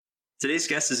Today's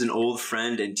guest is an old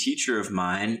friend and teacher of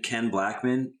mine, Ken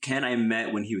Blackman. Ken I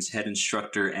met when he was head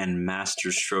instructor and master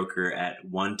stroker at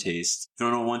One Taste. If you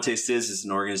don't know what One Taste is, it's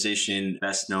an organization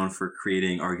best known for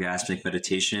creating orgasmic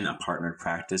meditation, a partnered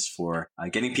practice for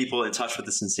getting people in touch with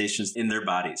the sensations in their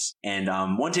bodies. And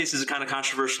One Taste is a kind of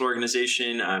controversial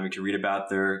organization. You can read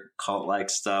about their cult-like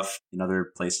stuff in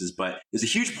other places, but it's a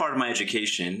huge part of my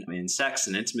education in sex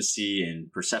and intimacy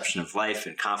and perception of life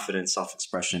and confidence,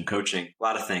 self-expression, coaching, a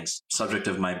lot of things. Subject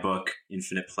of my book,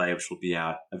 Infinite Play, which will be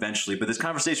out eventually. But this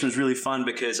conversation was really fun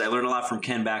because I learned a lot from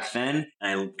Ken back then,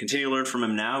 and I continue to learn from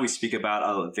him now. We speak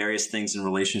about various things in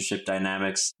relationship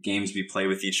dynamics, games we play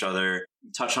with each other. We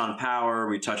touch on power,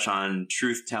 we touch on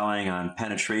truth-telling, on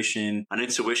penetration, on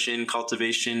intuition,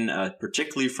 cultivation,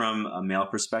 particularly from a male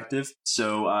perspective.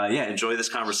 So, enjoy this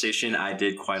conversation. I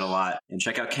did quite a lot. And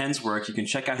check out Ken's work. You can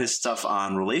check out his stuff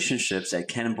on relationships at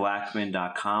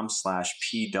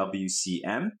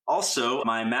kenblackman.com/PWCM. Also,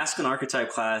 my masculine archetype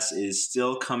class is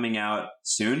still coming out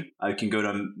soon. You can go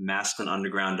to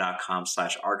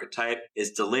masculineunderground.com/archetype.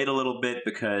 It's delayed a little bit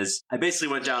because I basically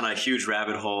went down a huge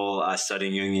rabbit hole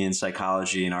studying Jungian psychology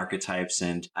and archetypes,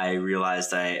 and I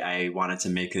realized I wanted to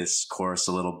make this course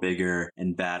a little bigger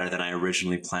and badder than I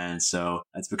originally planned. So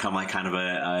it's become like kind of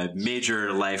a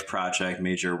major life project,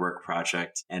 major work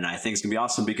project, and I think it's gonna be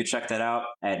awesome. But you can check that out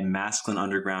at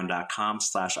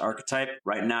masculineunderground.com/archetype.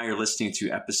 Right now you're listening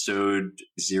to episode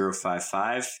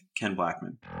 055, Ken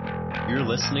Blackman. You're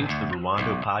listening to the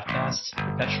Rwando podcast,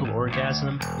 Perpetual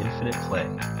Orgasm, Infinite Play.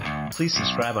 Please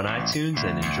subscribe on iTunes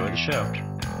and enjoy the show.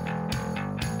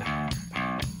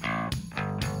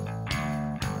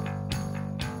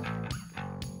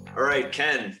 All right,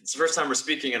 Ken, it's the first time we're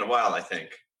speaking in a while, I think,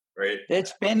 right?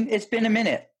 It's been a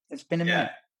minute. It's been a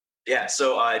minute. Yeah.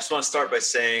 So I just want to start by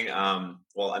saying, I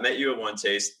met you at One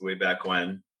Taste way back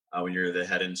when you were the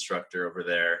head instructor over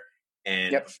there.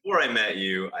 And before I met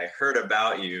you, I heard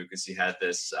about you because you had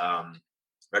this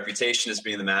reputation as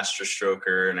being the master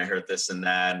stroker, and I heard this and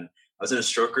that. And I was in a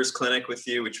stroker's clinic with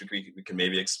you, which we can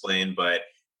maybe explain, but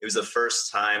it was the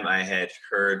first time I had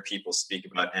heard people speak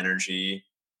about energy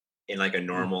in like a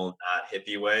normal, not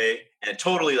hippie way. And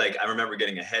totally, like, I remember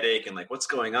getting a headache and like, what's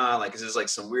going on? Like, is this like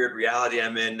some weird reality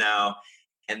I'm in now?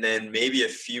 And then maybe a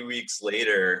few weeks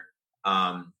later,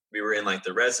 we were in like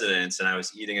the residence and I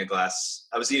was eating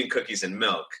cookies and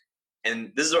milk.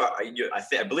 And this is I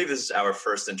believe this is our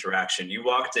first interaction. You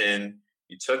walked in,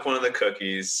 you took one of the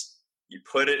cookies, you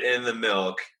put it in the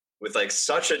milk with like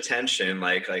such attention,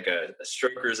 like a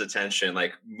stroker's attention,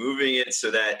 like moving it so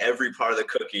that every part of the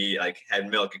cookie like had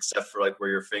milk except for like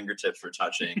where your fingertips were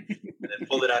touching, and then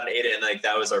pulled it out and ate it. And like,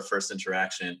 that was our first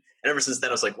interaction. And ever since then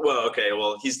I was like, whoa, okay,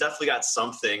 well, he's definitely got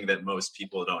something that most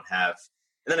people don't have.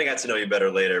 And then I got to know you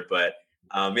better later, but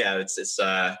it's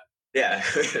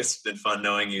been fun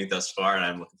knowing you thus far, and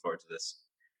I'm looking forward to this.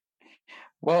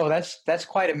 Whoa, that's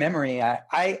quite a memory.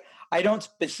 I don't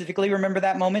specifically remember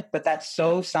that moment, but that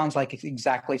sounds like it's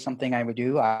exactly something I would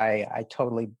do. I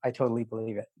totally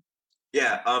believe it.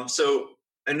 Yeah. So,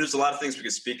 and there's a lot of things we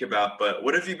could speak about, but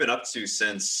what have you been up to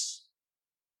since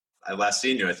I last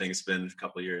seen you? I think it's been a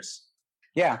couple of years.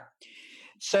 Yeah.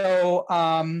 So,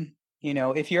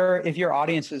 if your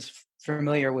audience is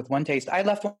familiar with One Taste, I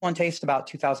left One Taste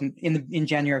about in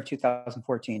January of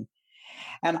 2014.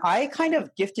 And I kind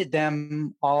of gifted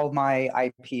them all my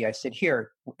IP. I said,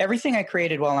 here, everything I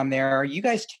created while I'm there, you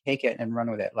guys take it and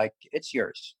run with it. Like, it's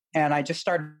yours. And I just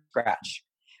started from scratch.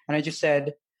 And I just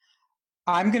said,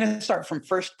 I'm going to start from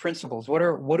first principles.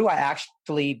 What do I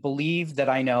actually believe that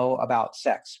I know about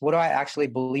sex? What do I actually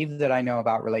believe that I know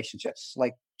about relationships?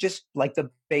 Like, just like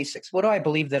the basics. What do I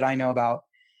believe that I know about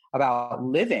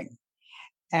living?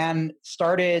 And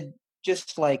started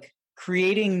just like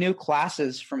creating new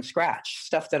classes from scratch,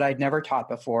 stuff that I'd never taught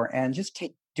before, and just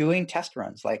doing test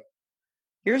runs. Like,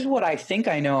 here's what I think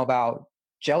I know about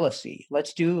jealousy.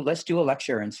 Let's do a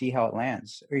lecture and see how it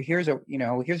lands. Or here's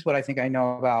what I think I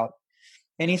know about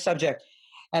any subject.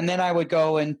 And then I would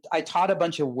go and I taught a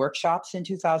bunch of workshops in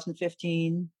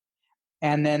 2015.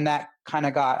 And then I kind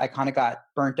of got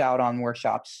burnt out on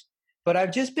workshops. But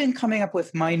I've just been coming up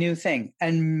with my new thing.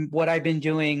 And what I've been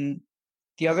doing,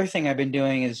 the other thing I've been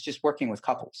doing is just working with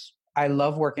couples. I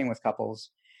love working with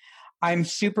couples. I'm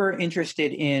super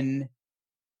interested in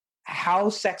how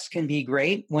sex can be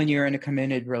great when you're in a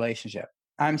committed relationship.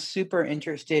 I'm super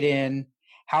interested in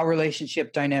how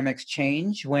relationship dynamics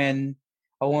change when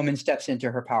a woman steps into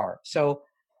her power. So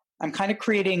I'm kind of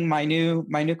creating my new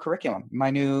curriculum, my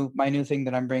new thing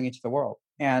that I'm bringing to the world.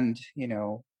 And,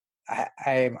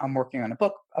 I'm working on a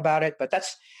book about it, but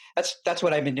that's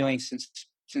what I've been doing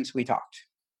since we talked.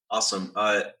 Awesome.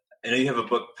 I know you have a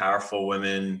book, Powerful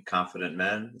Women, Confident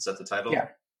Men. Is that the title? Yeah.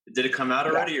 Did it come out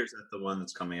already, or is that the one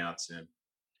that's coming out soon?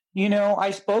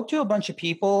 I spoke to a bunch of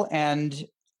people, and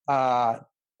I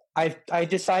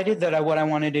decided that what I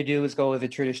wanted to do was go with a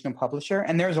traditional publisher,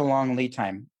 and there's a long lead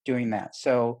time doing that.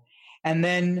 So, and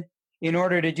then in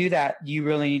order to do that, you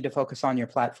really need to focus on your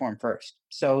platform first.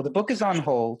 So the book is on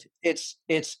hold. It's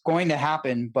going to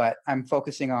happen, but I'm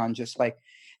focusing on just like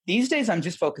these days. I'm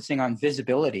just focusing on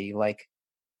visibility, like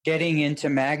getting into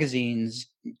magazines,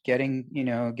 getting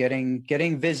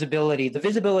visibility, the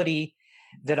visibility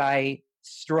that I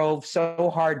strove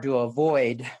so hard to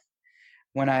avoid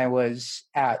when I was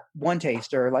at One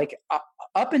Taste, or like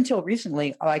up until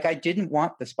recently, like I didn't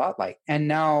want the spotlight, and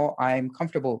now I'm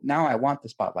comfortable. Now I want the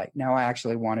spotlight. Now I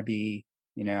actually want to be,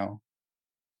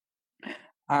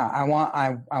 I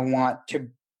want to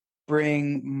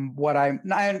bring what I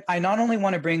not only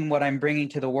want to bring what I'm bringing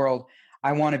to the world,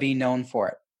 I want to be known for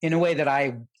it in a way that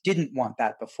I didn't want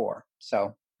that before.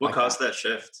 So what caused that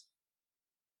shift?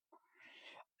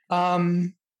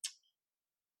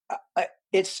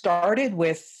 It started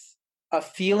with a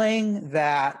feeling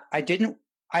that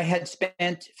I had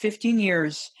spent 15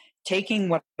 years taking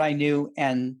what I knew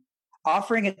and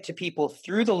offering it to people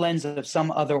through the lens of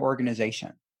some other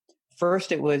organization.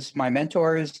 First, it was my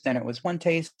mentors, then it was One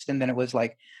Taste, and then it was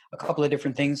like a couple of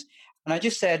different things. And I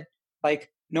just said,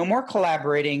 like, no more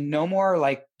collaborating, no more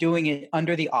like doing it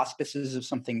under the auspices of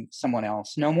someone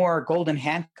else, no more golden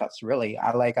handcuffs, really.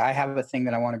 I have a thing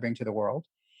that I want to bring to the world.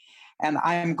 And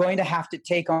I'm going to have to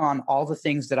take on all the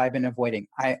things that I've been avoiding.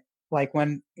 I'm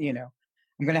going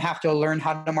to have to learn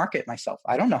how to market myself.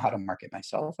 I don't know how to market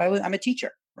myself. I'm a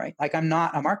teacher, right? Like I'm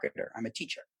not a marketer, I'm a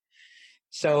teacher.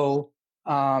 So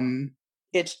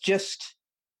it's just,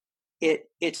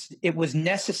 it was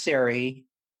necessary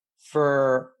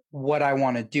for what I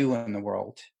want to do in the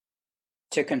world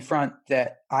to confront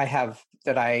that I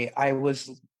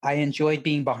enjoyed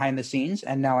being behind the scenes,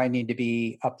 and now I need to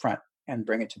be upfront and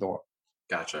bring it to the world.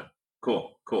 Gotcha.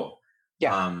 Cool.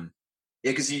 Yeah.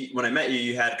 Because when I met you,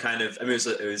 you had kind of, it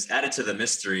was added to the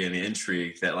mystery and the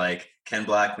intrigue that like Ken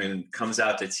Blackman comes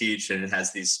out to teach and it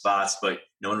has these spots, but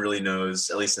no one really knows,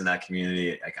 at least in that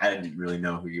community. Like I didn't really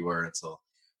know who you were until.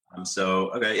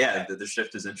 The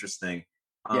shift is interesting.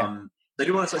 Yeah. I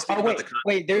do want to speak about the.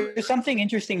 Wait, there's something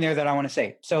interesting there that I want to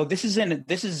say. So this is an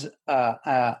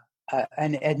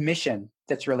admission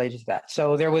that's related to that.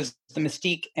 So there was the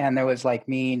mystique, and there was like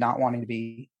me not wanting to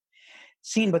be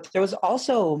seen, but there was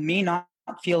also me not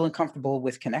feeling comfortable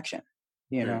with connection,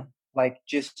 like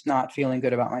just not feeling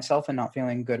good about myself and not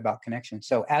feeling good about connection.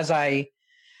 So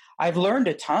I've learned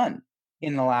a ton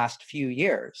in the last few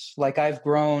years. Like I've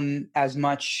grown as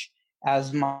much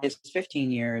as my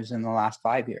 15 years in the last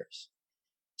 5 years.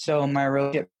 So my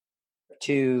relationship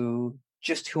to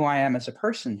just who I am as a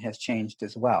person has changed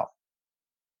as well.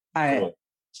 Cool.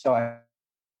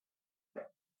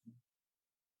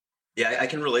 I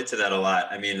can relate to that a lot.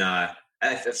 I mean, I've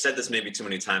said this maybe too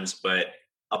many times, but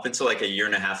up until like a year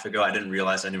and a half ago, I didn't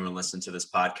realize anyone listened to this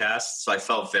podcast. So I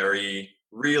felt very,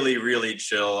 really, really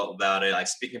chill about it. Like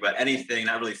speaking about anything,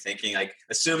 not really thinking, like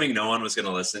assuming no one was going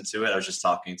to listen to it. I was just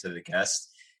talking to the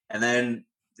guest. And then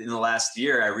in the last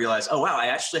year, I realized, oh, wow, I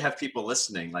actually have people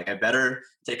listening. Like I better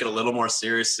take it a little more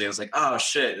seriously. I was like, oh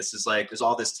shit, this is like, there's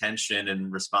all this tension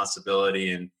and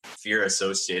responsibility and fear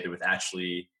associated with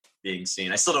actually being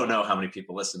seen. I still don't know how many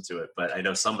people listen to it, but I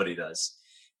know somebody does.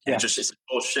 And it's a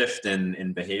whole shift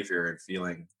in behavior and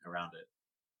feeling around it.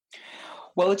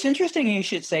 Well, it's interesting you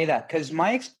should say that, because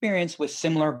my experience was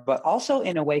similar, but also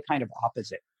in a way kind of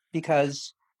opposite.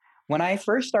 Because when I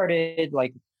first started,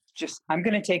 I'm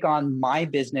going to take on my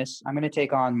business. I'm going to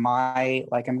take on I'm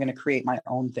going to create my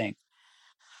own thing.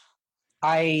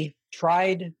 I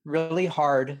tried really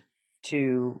hard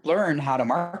to learn how to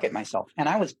market myself, and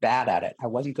I was bad at it. I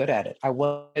wasn't good at it. I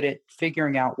wasn't good at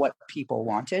figuring out what people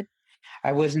wanted.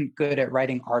 I wasn't good at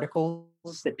writing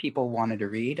articles that people wanted to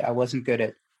read. I wasn't good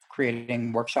at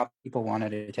creating workshops people wanted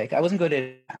to take. I wasn't good at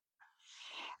it.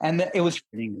 And it was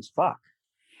frustrating as fuck.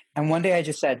 And one day I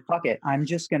just said, fuck it. I'm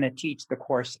just going to teach the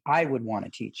course I would want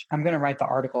to teach. I'm going to write the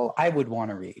article I would want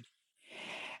to read.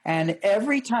 And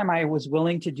every time I was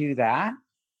willing to do that,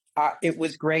 it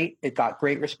was great. It got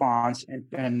great response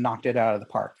and knocked it out of the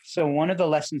park. So one of the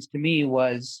lessons to me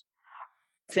was,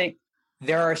 I think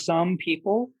there are some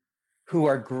people who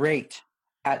are great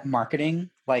at marketing,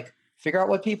 like figure out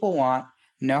what people want,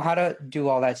 know how to do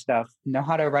all that stuff, know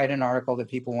how to write an article that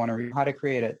people want to read, how to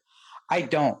create it. I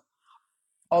don't.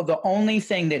 Oh, the only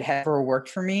thing that has ever worked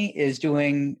for me is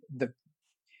doing what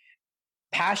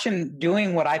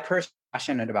I'm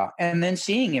passionate about, and then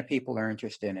seeing if people are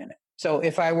interested in it. So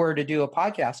if I were to do a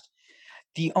podcast,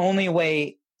 the only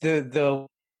way the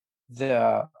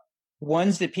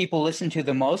ones that people listen to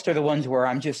the most are the ones where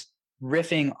I'm just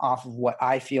riffing off of what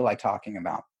I feel like talking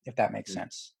about, if that makes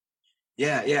sense.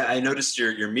 Yeah, yeah. I noticed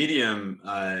your Medium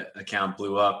account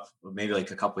blew up maybe like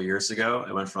a couple of years ago.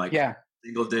 It went from like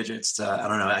single digits to, I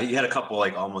don't know. You had a couple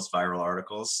like almost viral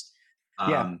articles.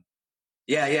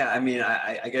 Yeah. I mean,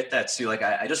 I get that too. Like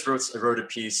I just wrote a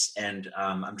piece, and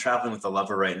I'm traveling with a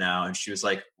lover right now, and she was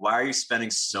like, "Why are you spending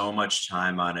so much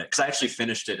time on it?" Because I actually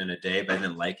finished it in a day, but I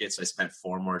didn't like it, so I spent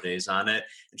 4 more days on it.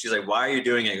 And she's like, "Why are you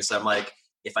doing it?" Because I'm like,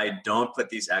 if I don't put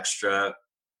these extra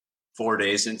 4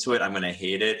 days into it, I'm going to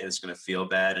hate it, and it's going to feel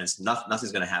bad, and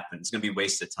nothing's going to happen. It's going to be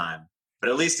wasted time. But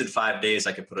at least in 5 days,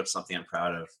 I could put up something I'm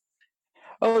proud of.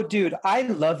 Oh, dude, I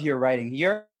love your writing.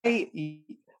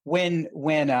 When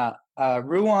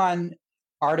Ruan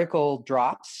article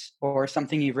drops or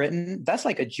something you've written, that's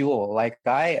like a jewel.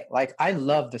 I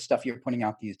love the stuff you're putting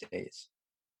out these days.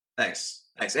 Thanks.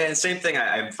 And same thing.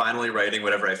 I'm finally writing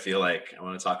whatever I feel like I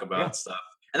want to talk about stuff.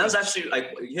 And that was actually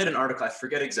like, you had an article, I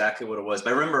forget exactly what it was, but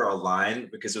I remember a line,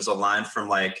 because it was a line from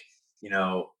like,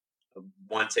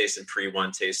 One Taste and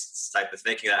pre-One Taste type of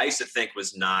thinking that I used to think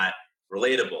was not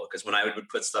relatable. Because when I would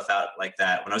put stuff out like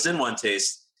that, when I was in One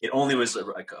Taste, it only was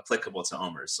like applicable to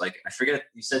Omers. Like, I forget,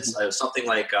 you said something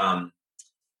like,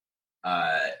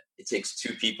 it takes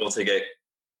 2 people to get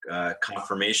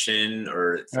confirmation,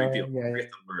 or 3 people to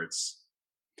get the words.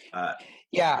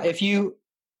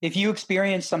 If you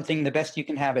experience something, the best you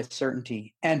can have is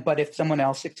certainty. But if someone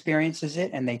else experiences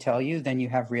it and they tell you, then you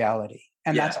have reality.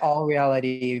 And that's all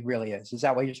reality really is. Is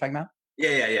that what you're talking about?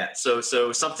 Yeah. So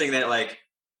something that like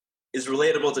is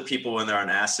relatable to people when they're on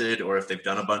acid, or if they've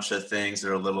done a bunch of things that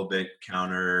are a little bit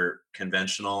counter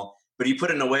conventional, but you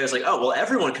put it in a way it's like, oh, well,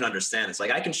 everyone can understand this.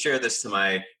 Like, I can share this to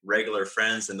my regular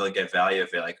friends and they'll get value of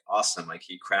it. Like, awesome. Like,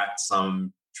 he cracked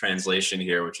some translation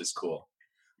here, which is cool.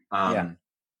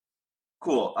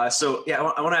 Cool. I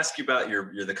want to ask you about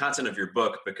the content of your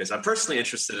book, because I'm personally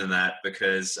interested in that,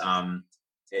 because I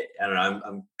don't know,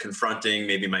 I'm confronting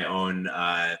maybe my own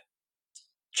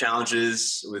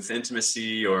challenges with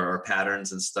intimacy or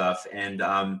patterns and stuff. And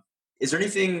is there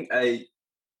anything,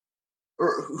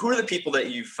 or who are the people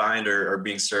that you find are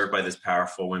being served by this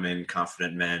powerful women,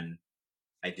 confident men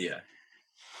idea?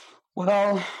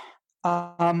 Well,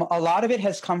 a lot of it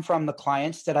has come from the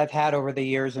clients that I've had over the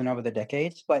years and over the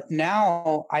decades. But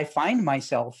now I find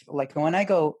myself, like, when I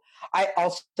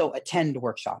also attend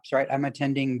workshops, right? I'm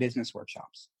attending business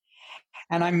workshops,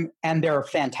 and they're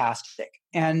fantastic.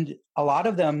 And a lot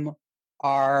of them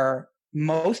are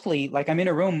mostly, like, I'm in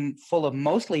a room full of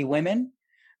mostly women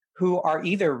who are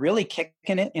either really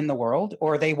kicking it in the world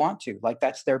or they want to, like,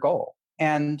 that's their goal.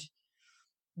 And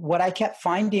what I kept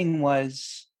finding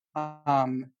was,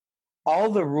 all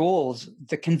the rules,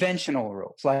 the conventional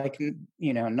rules, like,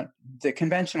 the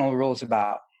conventional rules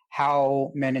about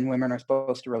how men and women are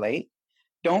supposed to relate,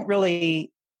 don't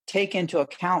really take into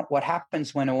account what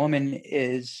happens when a woman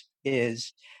is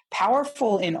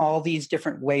powerful in all these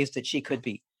different ways that she could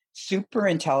be. Super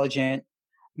intelligent.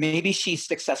 Maybe she's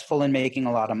successful in making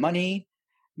a lot of money.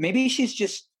 Maybe she's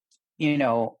just,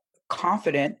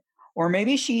 confident, or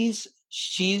maybe she's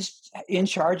in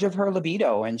charge of her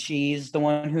libido and she's the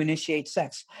one who initiates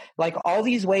sex. Like, all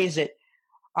these ways that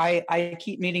I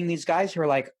keep meeting these guys who are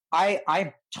like,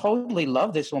 I totally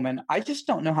love this woman. I just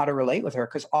don't know how to relate with her,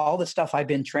 because all the stuff I've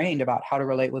been trained about how to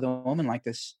relate with a woman like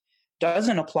this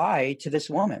doesn't apply to this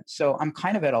woman. So I'm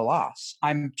kind of at a loss.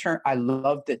 I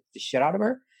love the shit out of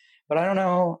her, but I don't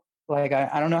know, like,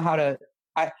 I don't know how to,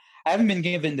 I haven't been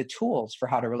given the tools for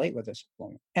how to relate with this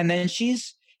woman. And then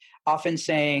she's often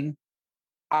saying,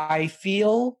 I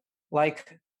feel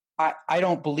like I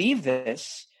don't believe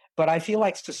this, but I feel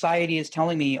like society is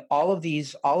telling me all of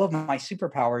my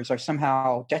superpowers are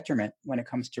somehow detriment when it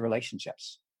comes to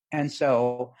relationships. And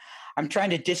so I'm trying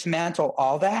to dismantle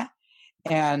all that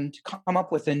and come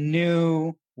up with a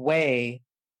new way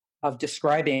of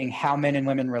describing how men and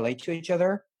women relate to each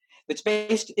other.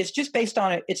 It's just based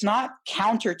on it. It's not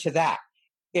counter to that.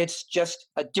 It's just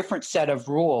a different set of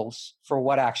rules for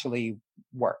what actually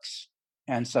works.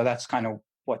 And so that's kind of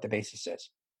what the basis is.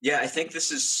 Yeah, I think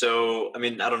this is so, I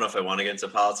don't know if I want to get into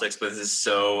politics, but this is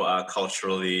so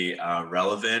culturally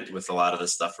relevant with a lot of the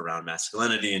stuff around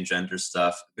masculinity and gender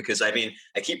stuff. Because I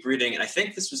keep reading, and I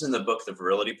think this was in the book, The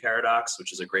Virility Paradox,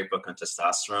 which is a great book on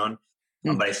testosterone.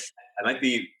 But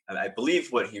I believe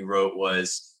what he wrote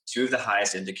was 2 of the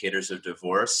highest indicators of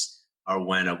divorce are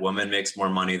when a woman makes more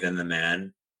money than the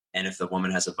man, and if the woman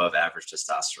has above average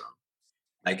testosterone.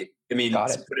 Like,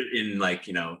 to put it in, like,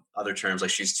 other terms, like,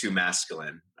 she's too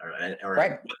masculine, or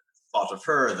right. fault of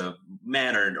her, the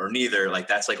man, or neither, like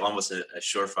that's like almost a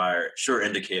sure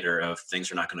indicator of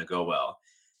things are not going to go well.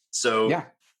 So Yeah.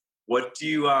 what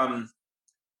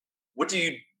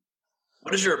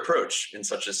is your approach in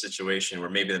such a situation where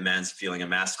maybe the man's feeling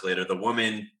emasculated, the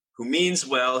woman who means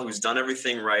well, who's done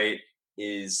everything right,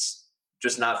 is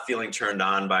just not feeling turned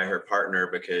on by her partner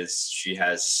because she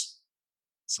has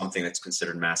something that's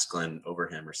considered masculine over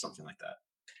him or something like that?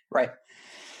 Right.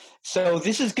 So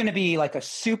this is going to be like a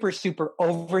super, super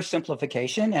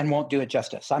oversimplification and won't do it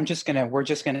justice. We're just going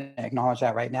to acknowledge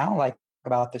that right now, like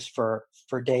about this for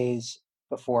days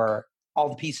before all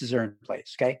the pieces are in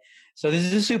place. Okay. So this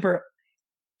is a super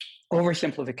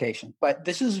oversimplification, but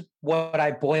this is what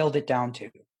I boiled it down to.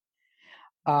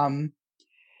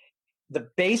 The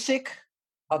basic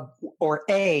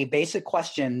basic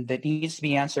question that needs to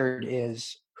be answered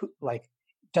is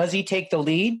does he take the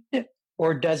lead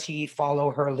or does he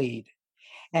follow her lead?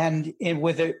 And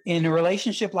in a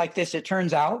relationship like this, it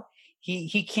turns out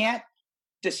he can't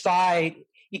decide.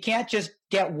 You can't just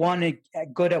get one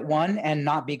good at one and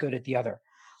not be good at the other.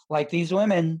 Like these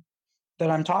women that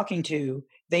I'm talking to,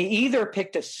 they either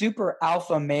picked a super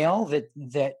alpha male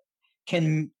that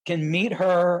can meet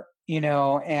her,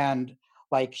 and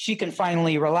like she can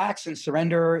finally relax and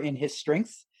surrender in his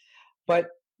strength. But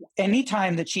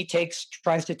anytime that she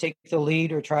tries to take the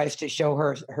lead or tries to show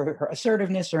her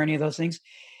assertiveness or any of those things,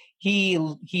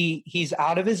 he's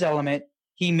out of his element.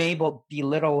 He may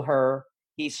belittle her.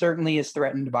 He certainly is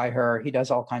threatened by her. He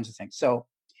does all kinds of things. So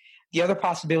the other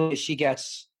possibility is she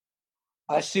gets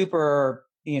a super,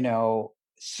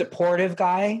 supportive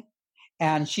guy,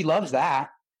 and she loves that,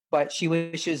 but she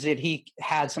wishes that he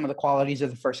had some of the qualities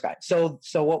of the first guy. So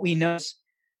what we know is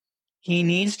he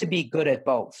needs to be good at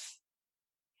both.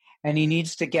 And he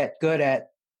needs to get good at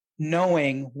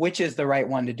knowing which is the right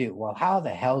one to do. Well, how the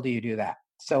hell do you do that?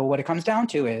 So what it comes down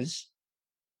to is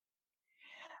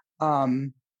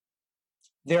there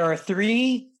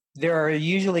are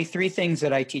usually three things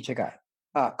that I teach a guy.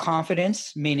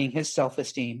 Confidence, meaning his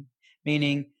self-esteem,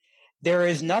 meaning there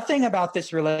is nothing about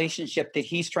this relationship that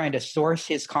he's trying to source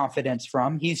his confidence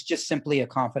from. He's just simply a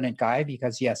confident guy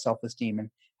because he has self-esteem and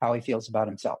how he feels about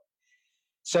himself.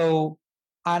 So,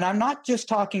 and I'm not just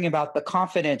talking about the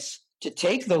confidence to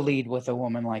take the lead with a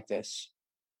woman like this,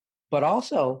 but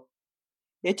also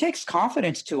it takes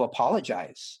confidence to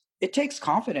apologize. It takes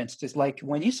confidence to, like,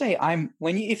 when you say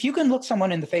if you can look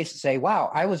someone in the face and say,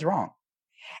 wow, I was wrong,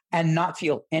 and not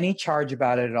feel any charge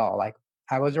about it at all, like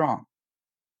I was wrong,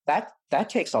 that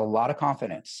takes a lot of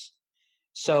confidence.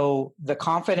 So the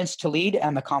confidence to lead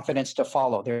and the confidence to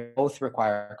follow, they both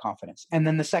require confidence. And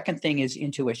then the second thing is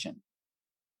intuition.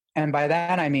 And by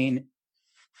that, I mean,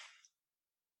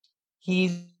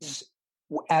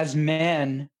 as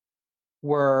men,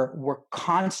 we're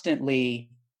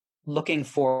constantly looking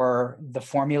for the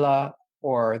formula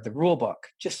or the rule book.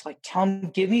 Just like,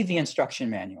 give me the instruction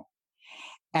manual.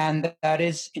 And that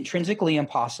is intrinsically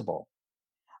impossible.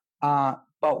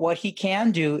 But what he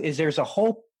can do is there's a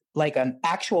whole, like an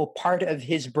actual part of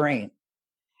his brain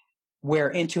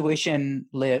where intuition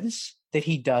lives that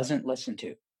he doesn't listen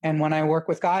to. And when I work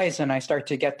with guys and I start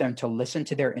to get them to listen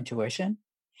to their intuition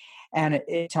and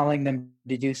telling them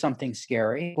to do something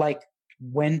scary, like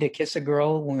when to kiss a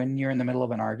girl when you're in the middle of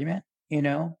an argument,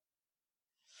 so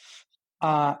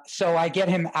I get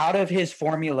him out of his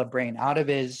formula brain, out of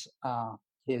his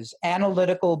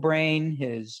analytical brain,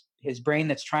 his brain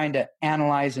that's trying to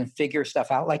analyze and figure stuff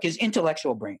out, like his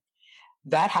intellectual brain.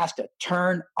 That has to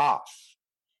turn off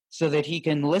so that he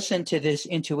can listen to this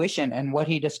intuition. And what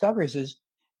he discovers is,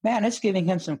 man, it's giving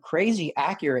him some crazy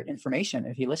accurate information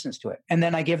if he listens to it. And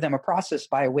then I give them a process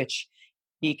by which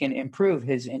he can improve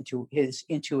his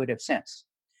intuitive sense.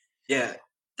 Yeah,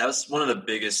 that was one of the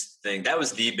biggest thing. That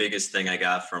was the biggest thing I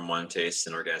got from One Taste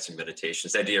and Orgasmic Meditation.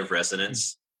 This idea of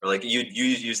resonance, or like you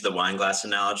use the wine glass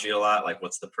analogy a lot. Like,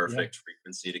 what's the perfect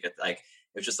frequency to get? Like,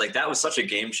 it was just like that was such a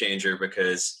game changer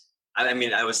because I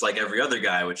mean, I was like every other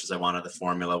guy, which is I wanted the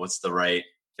formula. What's the right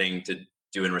thing to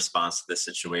do in response to this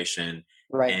situation?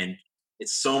 Right. And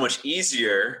it's so much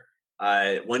easier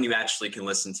when you actually can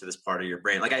listen to this part of your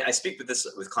brain. Like I speak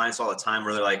with clients all the time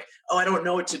where they're like, oh, I don't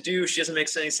know what to do. She doesn't make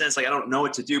any sense. Like, I don't know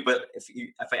what to do. But if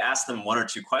I ask them one or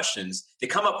two questions, they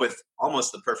come up with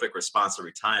almost the perfect response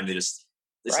every time. It's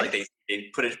like they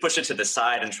push it to the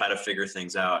side and try to figure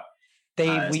things out.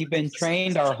 We've been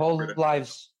trained our whole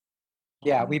lives.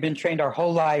 Yeah. We've been trained our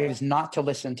whole lives not to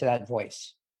listen to that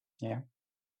voice. Yeah.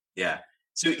 Yeah.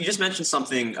 So you just mentioned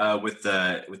something with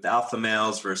the alpha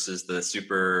males versus the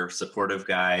super supportive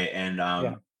guy,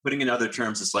 and putting in other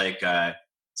terms, it's like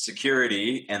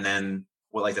security, and then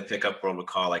what like the pickup world would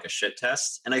call like a shit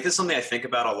test. And like this is something I think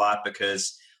about a lot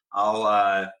because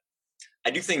I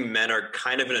do think men are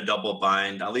kind of in a double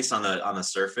bind, at least on the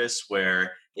surface,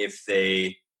 where if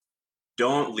they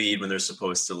don't lead when they're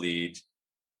supposed to lead,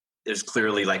 there's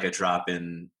clearly like a drop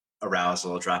in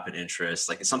arousal, a drop in interest,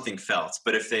 like it's something felt.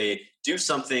 But if they do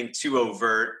something too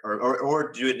overt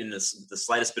or do it in the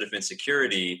slightest bit of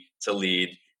insecurity to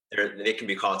lead, they can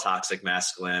be called toxic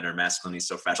masculine or masculinity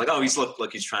so fragile. Like, oh,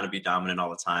 he's trying to be dominant all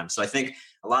the time. So I think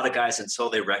a lot of guys, until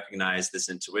they recognize this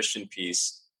intuition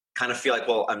piece, kind of feel like,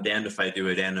 well, I'm damned if I do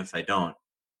it and if I don't.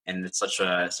 And it's such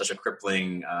a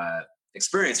crippling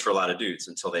experience for a lot of dudes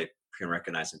until they can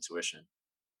recognize intuition.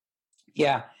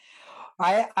 Yeah.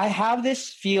 I have this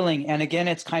feeling, and again,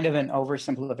 it's kind of an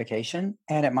oversimplification,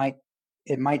 and it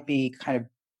might be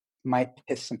might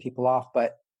piss some people off,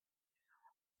 but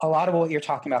a lot of what you're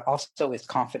talking about also is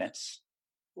confidence.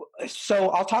 So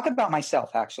I'll talk about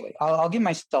myself, actually. I'll give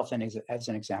myself as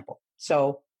an example.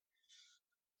 So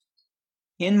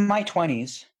in my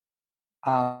 20s,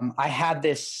 I had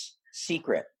this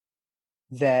secret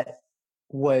that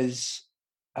was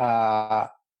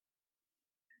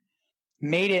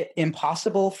made it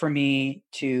impossible for me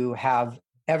to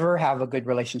ever have a good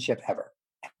relationship ever.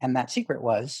 And that secret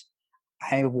was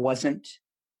I wasn't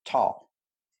tall.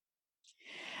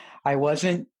 I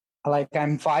wasn't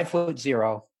I'm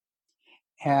 5'0",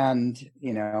 and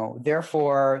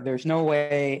therefore there's no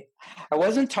way. I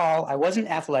wasn't tall. I wasn't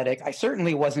athletic. I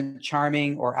certainly wasn't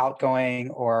charming or outgoing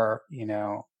or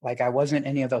I wasn't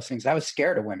any of those things. I was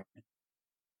scared of women.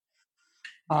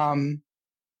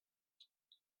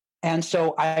 And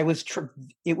so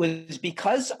it was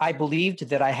because I believed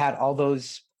that I had all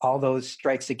those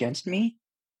strikes against me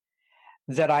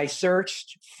that I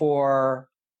searched for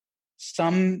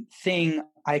something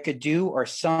I could do or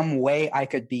some way I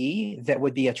could be that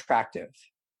would be attractive.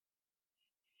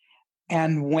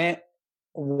 And what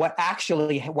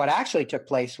actually took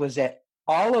place was that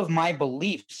all of my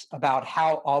beliefs about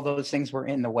how all those things were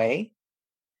in the way,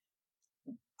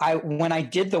 when I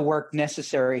did the work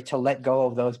necessary to let go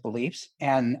of those beliefs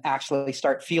and actually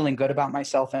start feeling good about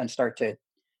myself and start to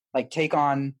take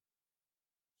on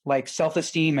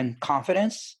self-esteem and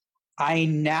confidence, I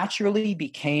naturally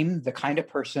became the kind of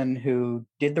person who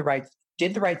did the right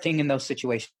thing in those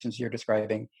situations you're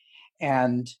describing,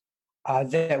 and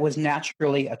that was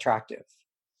naturally attractive.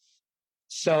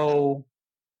 So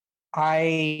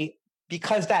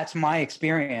because that's my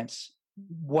experience,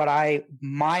 we'll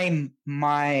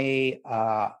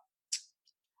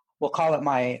call it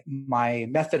my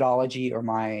methodology or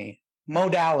my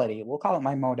modality. We'll call it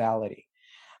my modality.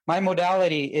 My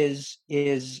modality is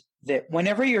that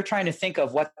whenever you're trying to think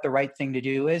of what the right thing to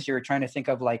do is, you're trying to think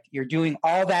of you're doing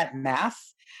all that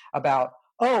math about,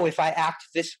 oh, if I act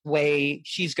this way,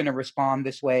 she's going to respond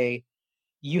this way.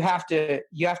 You have to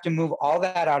move all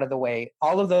that out of the way.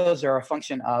 All of those are a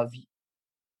function of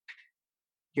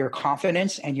your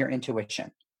confidence and your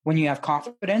intuition. When you have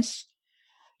confidence,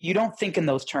 you don't think in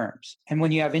those terms. And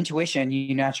when you have intuition,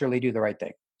 you naturally do the right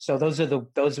thing. So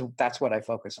that's what I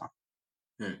focus on.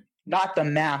 Not the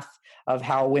math of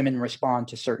how women respond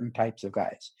to certain types of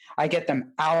guys. I get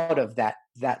them out of that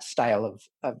style of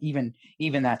even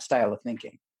that style of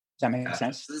thinking. Does that make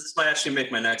sense? This might actually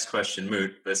make my next question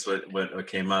moot. That's what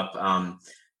came up.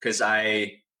 Because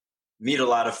I meet a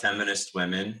lot of feminist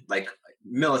women,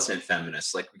 militant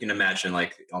feminists. We can imagine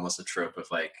almost a trope of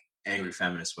angry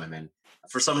feminist women.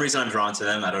 For some reason, I'm drawn to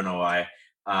them. I don't know why.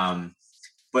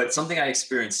 But something I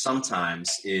experience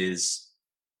sometimes is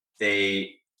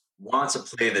they want to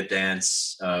play the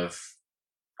dance of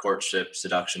courtship,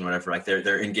 seduction, whatever.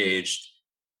 They're engaged,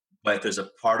 but there's a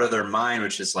part of their mind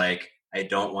which is I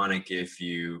don't want to give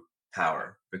you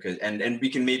power, because and we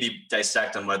can maybe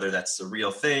dissect on whether that's a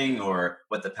real thing or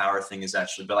what the power thing is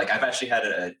actually. But I've actually had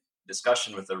a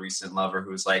discussion with a recent lover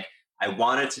who was I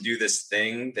wanted to do this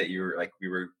thing that we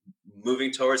were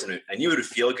moving towards, and I knew it would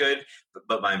feel good,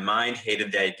 but my mind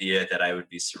hated the idea that I would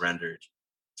be surrendered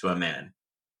to a man.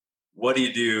 What do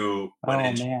you do when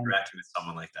interacting with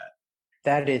someone like that?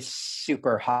 That is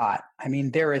super hot. I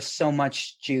mean, there is so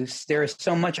much juice. There is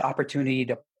so much opportunity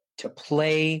to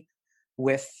play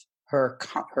with her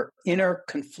inner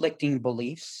conflicting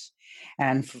beliefs,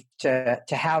 and to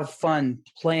have fun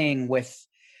playing with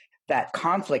that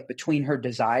conflict between her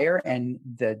desire and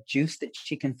the juice that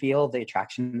she can feel, the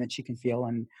attraction that she can feel,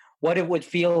 and what it would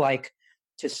feel like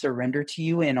to surrender to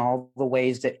you in all the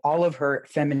ways that all of her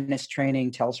feminist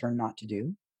training tells her not to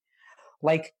do.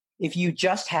 If you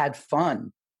just had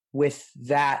fun with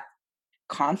that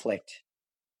conflict,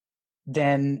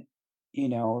 then,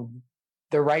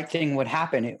 the right thing would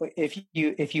happen.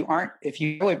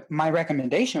 My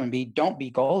recommendation would be, don't be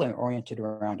goal oriented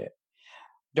around it.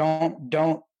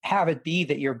 Don't have it be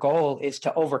that your goal is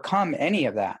to overcome any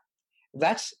of that.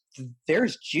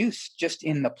 There's juice just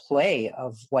in the play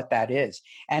of what that is.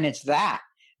 And it's that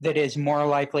is more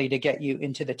likely to get you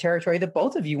into the territory that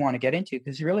both of you want to get into.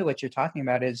 Because really what you're talking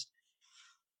about is,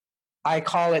 I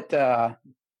call it the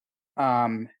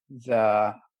barbed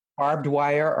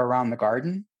wire around the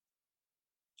garden.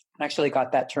 I actually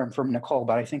got that term from Nicole,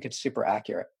 but I think it's super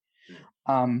accurate.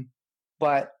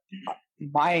 But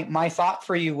my thought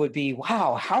for you would be,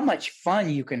 wow, how much fun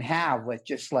you can have with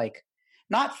just like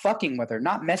not fucking with her,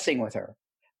 not messing with her,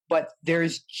 but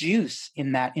there's juice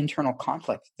in that internal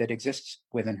conflict that exists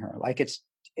within her. Like it's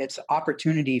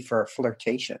opportunity for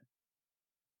flirtation.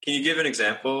 Can you give an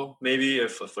example maybe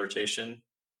of a flirtation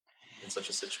in such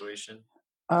a situation?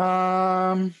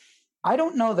 I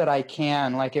don't know that I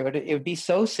can. Like it would be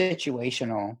so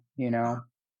situational, you know?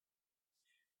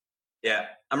 Yeah.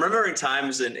 I'm remembering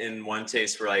times in One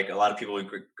Taste where like a lot of people would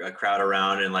crowd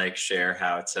around and like share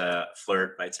how to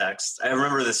flirt by text. I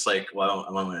remember this I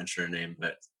won't mention her name,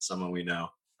 but someone we know.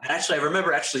 I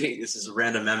remember this is a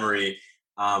random memory.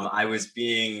 I was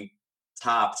being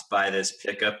topped by this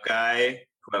pickup guy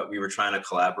who we were trying to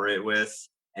collaborate with.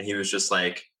 And he was just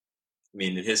like, I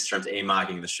mean, in his terms,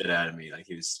 mocking the shit out of me. Like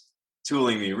he was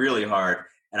tooling me really hard.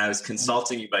 And I was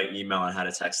consulting you by email on how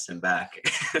to text him back.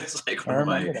 It's like one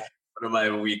of my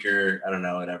weaker, I don't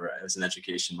know, whatever. It was an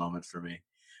education moment for me.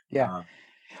 Yeah.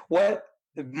 What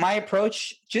my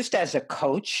approach, just as a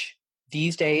coach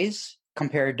these days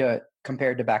compared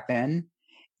to back then,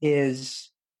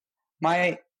 is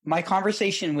my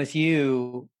conversation with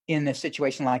you in a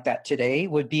situation like that today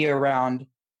would be around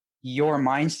your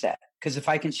mindset. Because if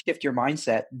I can shift your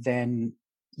mindset, then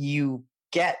you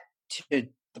get to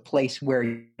the place where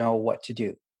you know what to do.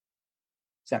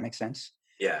 Does that make sense?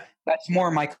 Yeah. That's more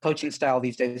my coaching style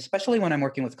these days, especially when I'm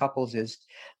working with couples, is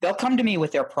they'll come to me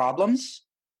with their problems.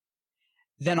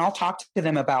 Then I'll talk to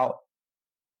them about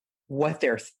what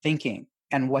they're thinking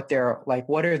and what they're like,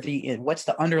 what's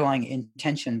the underlying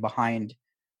intention behind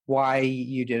why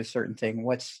you did a certain thing.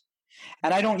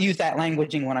 And I don't use that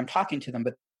languaging when I'm talking to them,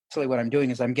 but actually what I'm doing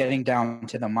is I'm getting down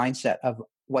to the mindset of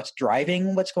what's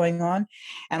driving what's going on.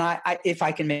 And if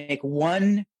I can make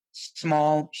one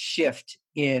small shift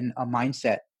in a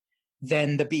mindset,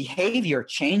 then the behavior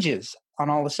changes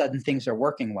and all of a sudden things are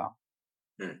working well.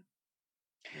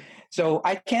 So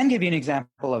I can give you an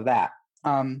example of that.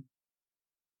 I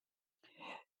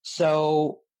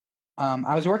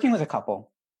was working with a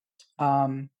couple.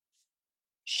 They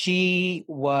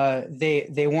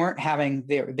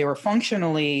were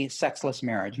functionally sexless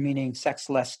marriage, meaning sex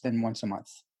less than once a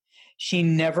month. She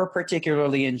never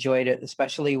particularly enjoyed it,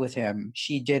 especially with him.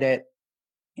 She did it,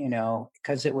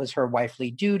 because it was her wifely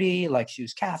duty, like she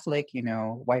was Catholic,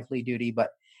 wifely duty, but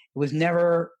it was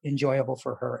never enjoyable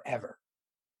for her ever.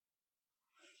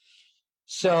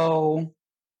 So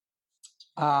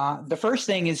the first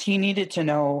thing is he needed to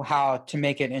know how to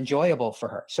make it enjoyable for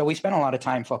her. So we spent a lot of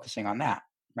time focusing on that,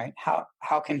 right?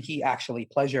 How can he actually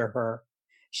pleasure her?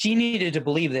 She needed to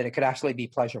believe that it could actually be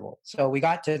pleasurable. So we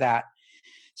got to that.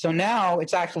 So now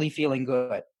it's actually feeling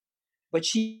good. But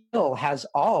she still has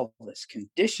all this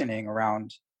conditioning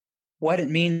around what it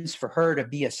means for her to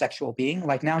be a sexual being.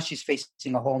 Like now she's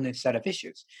facing a whole new set of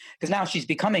issues because now she's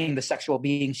becoming the sexual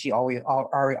being she always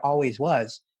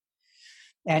was.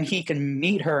 And he can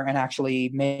meet her and actually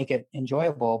make it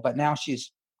enjoyable. But now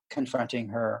she's confronting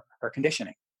her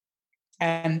conditioning.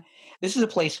 And this is a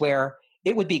place where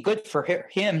it would be good for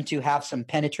him to have some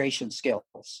penetration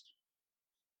skills,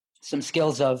 some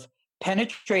skills of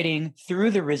penetrating through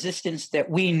the resistance that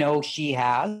we know she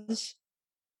has,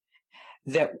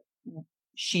 that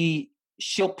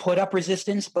she'll put up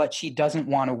resistance, but she doesn't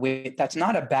want to win. That's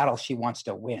not a battle she wants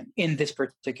to win in this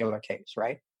particular case,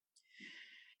 right?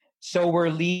 So we're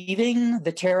leaving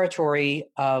the territory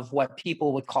of what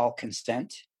people would call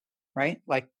consent, right?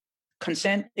 Like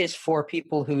consent is for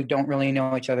people who don't really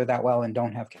know each other that well and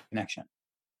don't have connection.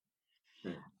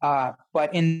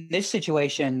 But in this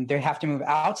situation, they have to move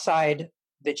outside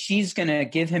that she's going to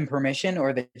give him permission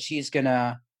or that she's going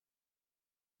to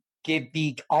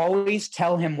always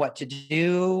tell him what to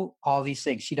do, all these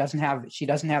things. She doesn't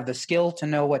have the skill to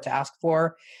know what to ask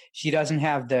for. She doesn't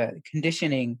have the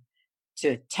conditioning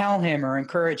to tell him or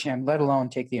encourage him, let alone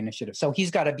take the initiative. So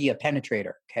he's got to be a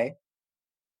penetrator, okay?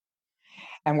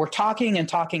 And we're talking and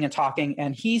talking and talking,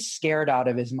 and he's scared out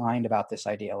of his mind about this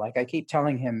idea. Like I keep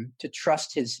telling him to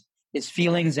trust his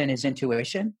feelings and his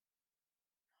intuition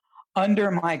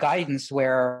under my guidance,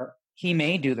 where he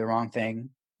may do the wrong thing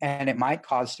and it might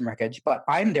cause some wreckage, but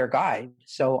I'm their guide.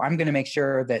 So I'm going to make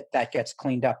sure that that gets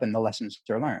cleaned up and the lessons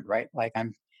are learned, right? Like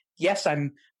I'm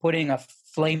putting a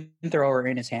flamethrower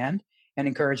in his hand and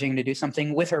encouraging him to do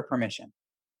something with her permission.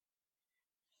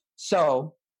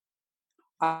 So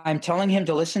I'm telling him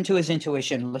to listen to his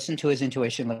intuition,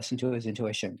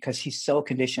 because he's so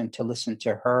conditioned to listen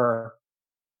to her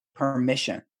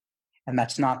permission. And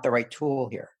that's not the right tool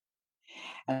here.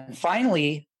 And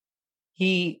finally,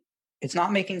 it's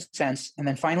not making sense. And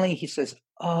then finally he says,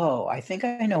 oh, I think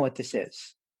I know what this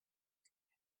is.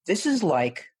 This is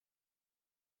like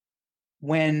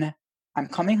when I'm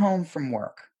coming home from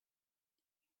work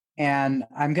and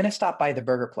I'm going to stop by the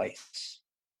burger place.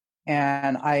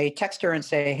 And I text her and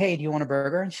say, hey, do you want a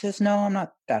burger? And she says, no, I'm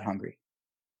not that hungry.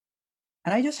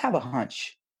 And I just have a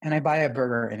hunch and I buy a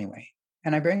burger anyway.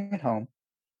 And I bring it home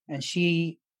and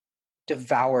she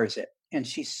devours it. And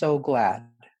she's so glad.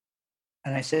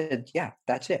 And I said, yeah,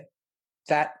 that's it.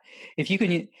 That if you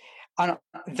can,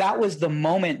 that was the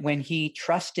moment when he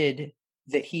trusted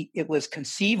that it was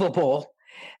conceivable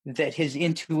that his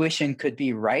intuition could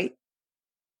be right.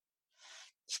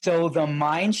 So the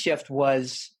mind shift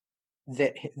was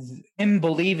that him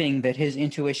believing that his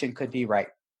intuition could be right.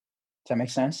 Does that make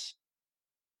sense?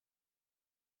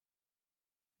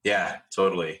 Yeah,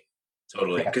 totally.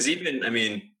 Because even, I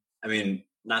mean,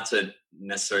 not to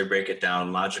necessarily break it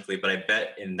down logically, but I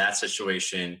bet in that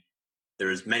situation,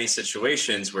 there's many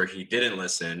situations where he didn't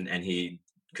listen, and he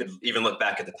could even look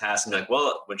back at the past and be like,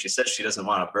 well, when she says she doesn't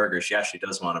want a burger, she actually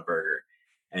does want a burger.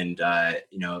 And,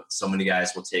 so many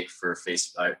guys will take for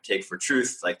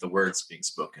truth, like the words being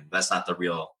spoken. That's not the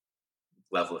real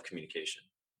level of communication.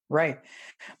 Right.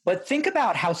 But think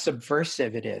about how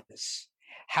subversive it is,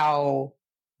 how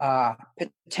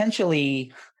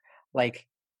potentially like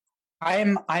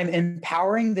I'm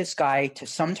empowering this guy to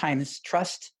sometimes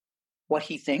trust what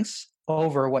he thinks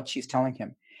over what she's telling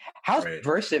him. How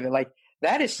subversive, like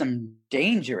that is some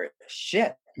dangerous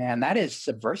shit, man. That is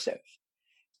subversive.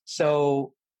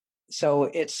 So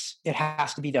it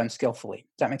has to be done skillfully.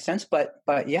 Does that make sense? But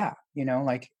yeah,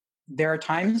 like there are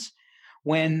times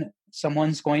when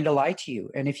someone's going to lie to you.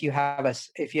 And if you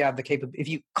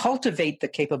cultivate the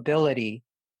capability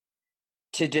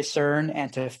to discern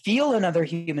and to feel another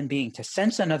human being, to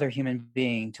sense another human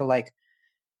being, to like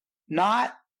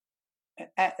not,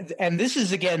 and this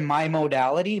is again my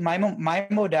modality. My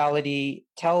modality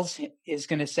is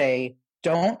going to say,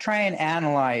 don't try and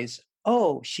analyze.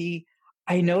 Oh,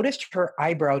 I noticed her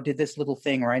eyebrow did this little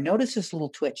thing, or I noticed this little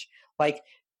twitch. Like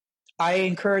I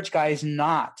encourage guys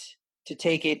not to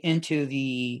take it into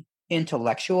the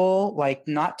intellectual, like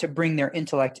not to bring their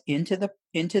intellect into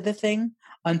the thing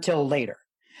until later.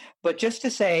 But just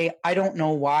to say, I don't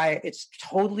know why, it's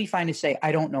totally fine to say,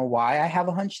 I don't know why I have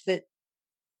a hunch that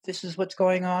this is what's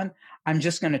going on. I'm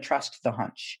just going to trust the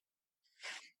hunch.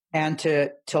 And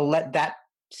to let that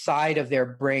side of their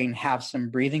brain have some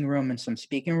breathing room and some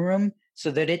speaking room so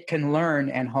that it can learn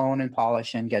and hone and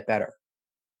polish and get better.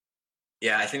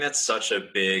 Yeah, I think that's such a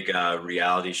big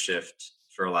reality shift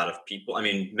for a lot of people. I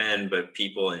mean, men, but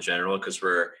people in general, because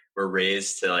we're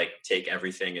raised to like take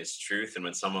everything as truth. And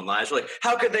when someone lies, we're like,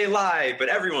 how could they lie? But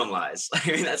everyone lies.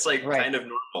 I mean, that's like kind of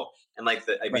normal. And like,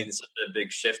 it's such a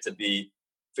big shift to be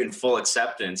in full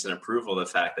acceptance and approval of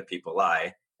the fact that people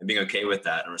lie and being okay with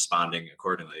that and responding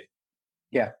accordingly.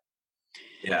 Yeah.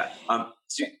 Yeah.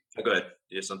 So, go ahead.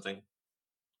 You have something?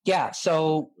 Yeah.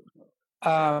 So,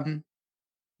 there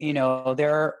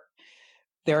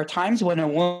are times when a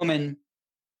woman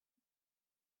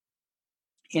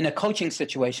in a coaching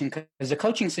situation, because a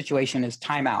coaching situation is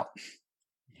time out.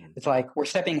 It's like we're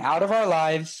stepping out of our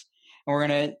lives and we're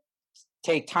going to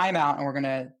take time out and we're going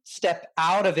to step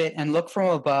out of it and look from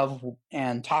above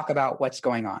and talk about what's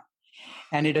going on.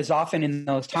 And it is often in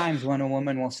those times when a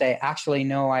woman will say, actually,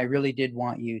 no, I really did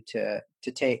want you to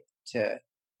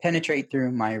penetrate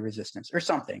through my resistance or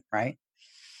something, right?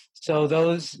 So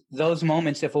those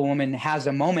moments, if a woman has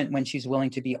a moment when she's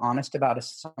willing to be honest about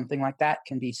something like that,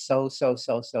 can be so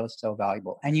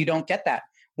valuable. And you don't get that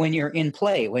when you're in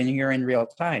play, when you're in real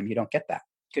time. You don't get that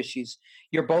because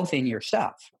you're both in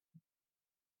yourself.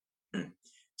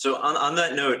 So on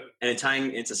that note, and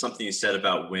tying into something you said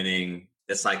about winning,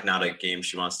 it's like not a game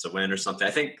she wants to win or something.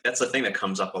 I think that's a thing that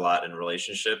comes up a lot in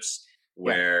relationships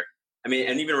where, I mean,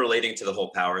 and even relating to the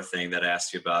whole power thing that I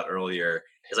asked you about earlier,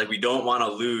 is like we don't want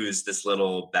to lose this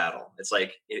little battle. It's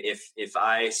like if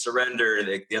I surrender,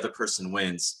 the other person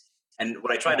wins. And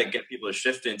what I try to get people to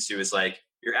shift into is like,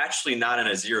 you're actually not in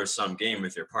a zero-sum game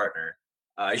with your partner.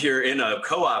 You're in a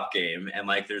co-op game, and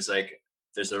like there's a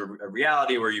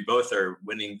reality where you both are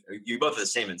winning. You both have the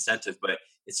same incentive, but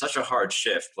it's such a hard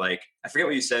shift. Like, I forget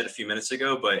what you said a few minutes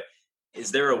ago, but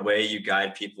is there a way you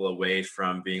guide people away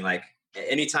from being like,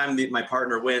 anytime my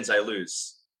partner wins, I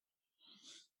lose?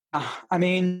 I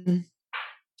mean,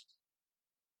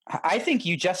 I think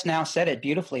you just now said it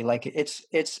beautifully. Like it's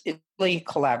really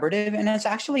collaborative, and it's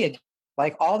actually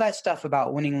like all that stuff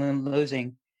about winning and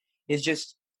losing is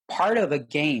just part of a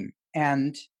game.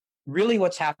 And really,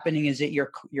 what's happening is that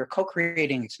you're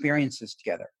co-creating experiences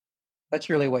together. That's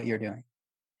really what you're doing.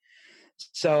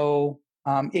 So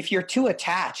if you're too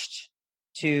attached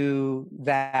to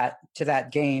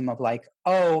that game of like,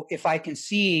 oh, if I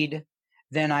concede,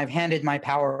 then I've handed my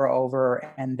power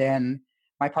over, and then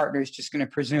my partner is just going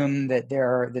to presume that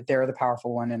they're the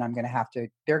powerful one, and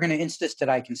they're going to insist that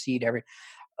I concede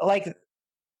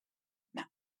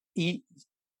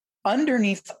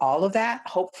underneath all of that,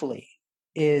 hopefully,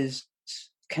 is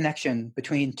connection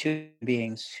between two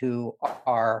beings who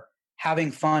are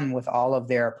having fun with all of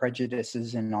their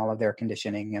prejudices and all of their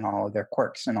conditioning and all of their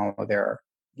quirks and all of their,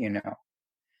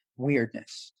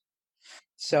 weirdness.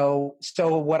 So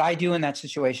what I do in that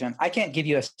situation, I can't give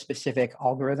you a specific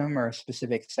algorithm or a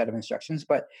specific set of instructions,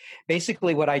 but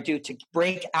basically what I do to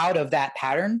break out of that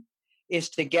pattern is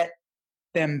to get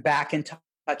them back in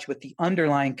touch with the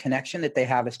underlying connection that they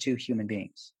have as two human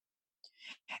beings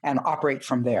and operate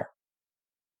from there.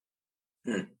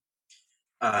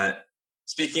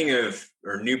 Speaking of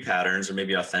new patterns or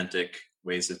maybe authentic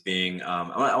ways of being,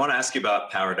 I want to ask you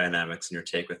about power dynamics and your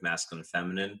take with masculine and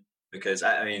feminine, because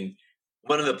I mean,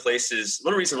 one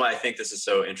reason why I think this is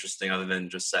so interesting, other than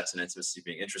just sex and intimacy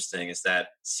being interesting, is that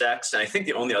sex, and I think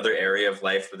the only other area of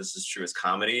life where this is true is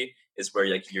comedy, is where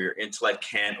like your intellect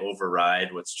can't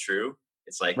override what's true.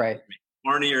 It's like, right. It makes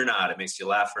you horny or not, it makes you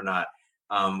laugh or not,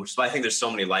 which is why I think there's so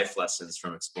many life lessons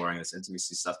from exploring this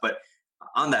intimacy stuff. But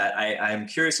on that, I'm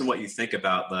curious on what you think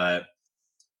about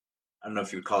I don't know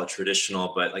if you would call it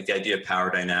traditional, but like the idea of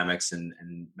power dynamics and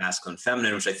masculine and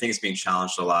feminine, which I think is being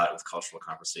challenged a lot with cultural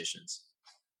conversations.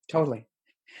 Totally.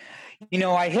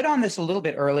 I hit on this a little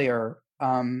bit earlier.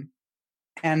 And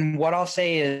what I'll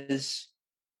say is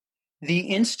the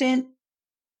instant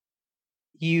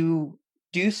you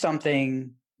do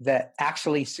something that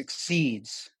actually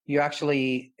succeeds, you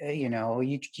actually,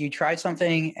 you tried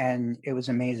something and it was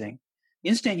amazing. The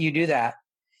instant you do that,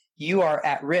 you are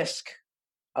at risk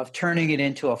of turning it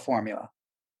into a formula.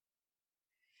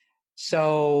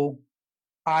 So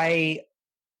I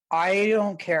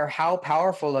don't care how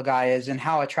powerful a guy is and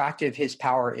how attractive his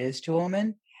power is to a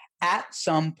woman. At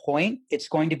some point, it's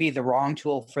going to be the wrong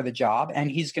tool for the job,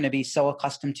 and he's going to be so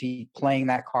accustomed to playing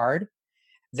that card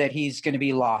that he's going to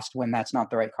be lost when that's not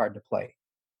the right card to play.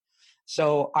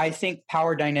 So I think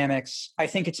power dynamics, I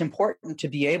think it's important to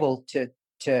be able to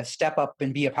step up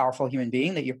and be a powerful human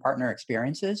being that your partner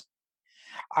experiences.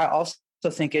 I also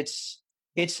think it's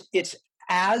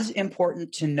as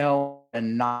important to know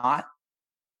and not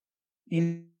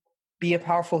be a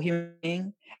powerful human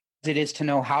being as it is to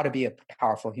know how to be a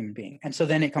powerful human being. And so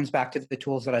then it comes back to the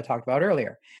tools that I talked about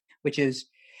earlier, which is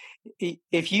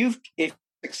if you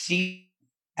succeed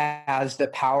as the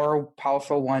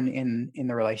powerful one in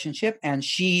the relationship, and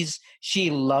she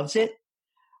loves it,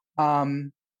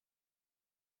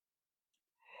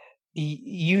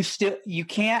 you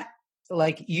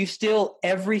still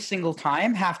every single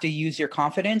time have to use your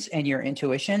confidence and your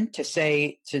intuition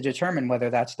to determine whether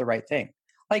that's the right thing.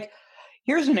 Like,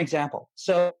 here's an example.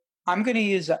 So I'm going to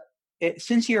use it,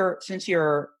 since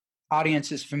your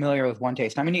audience is familiar with One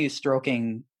Taste, I'm going to use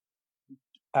stroking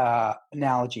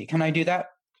analogy. Can I do that?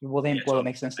 Will it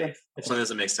make sense to them? If something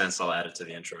doesn't make sense, I'll add it to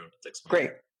the intro. Great.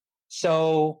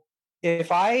 So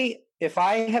if I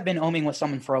have been oming with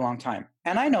someone for a long time,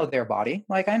 and I know their body,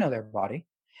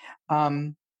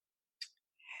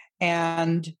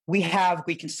 and we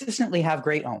consistently have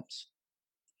great ohms,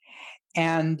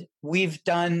 and we've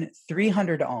done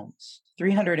 300 ohms,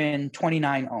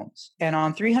 329 ohms, and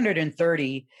on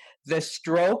 330, the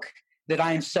stroke that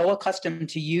I am so accustomed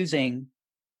to using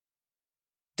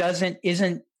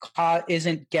isn't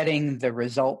getting the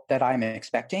result that I'm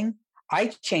expecting.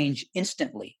 I change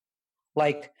instantly.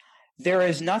 Like, there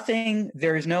is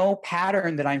no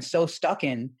pattern that I'm so stuck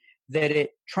in that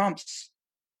it trumps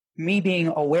me being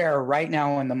aware right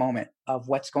now in the moment of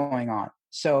what's going on.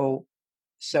 So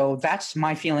that's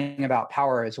my feeling about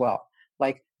power as well.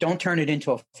 Like, don't turn it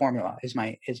into a formula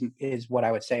is what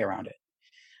I would say around it.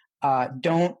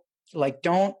 Don't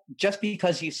just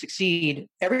because you succeed,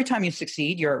 every time you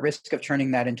succeed, you're at risk of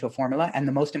turning that into a formula. And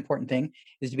the most important thing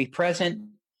is to be present,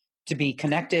 to be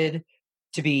connected,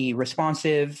 to be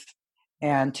responsive,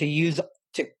 and to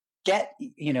get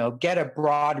a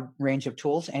broad range of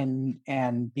tools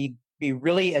and be be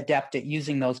really adept at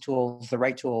using those tools, the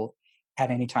right tool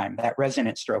at any time, that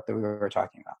resonant stroke that we were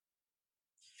talking about.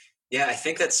 Yeah, I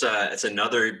think that's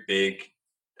another big,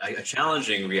 a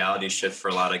challenging reality shift for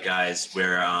a lot of guys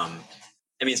where,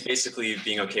 it's basically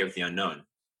being okay with the unknown.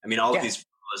 All of these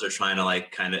fellows are trying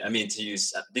to to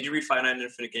use, did you read Finite and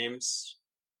Infinite Games?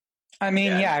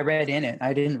 I read in it.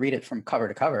 I didn't read it from cover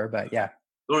to cover, but yeah.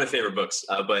 One of my favorite books,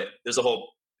 but there's a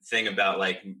whole thing about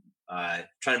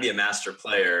trying to be a master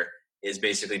player is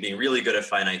basically being really good at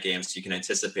finite games so you can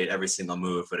anticipate every single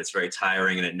move, but it's very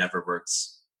tiring and it never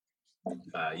works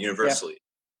universally.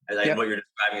 And what you're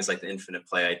describing is the infinite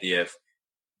play idea of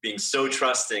being so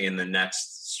trusting in the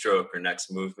next stroke or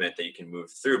next movement that you can move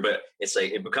through. But it's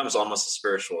it becomes almost a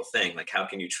spiritual thing. How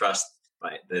can you trust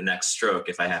the next stroke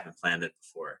if I haven't planned it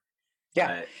before?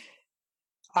 Yeah.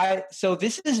 So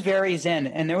this is very Zen.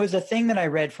 And there was a thing that I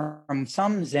read from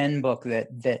some Zen book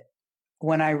that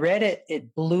when I read it,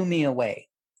 it blew me away.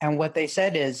 And what they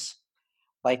said is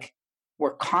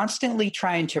we're constantly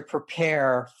trying to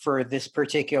prepare for this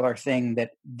particular thing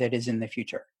that is in the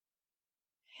future.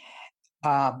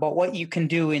 But what you can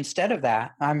do instead of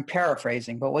that, I'm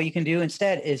paraphrasing, but what you can do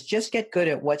instead is just get good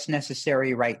at what's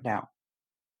necessary right now.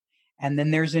 And then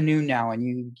there's a new now, and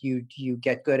you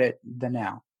get good at the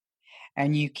now.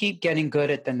 And you keep getting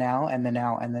good at the now and the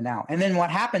now and the now. And then what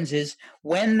happens is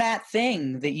when that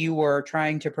thing that you were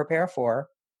trying to prepare for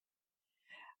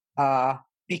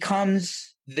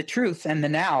becomes the truth and the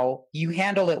now, you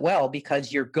handle it well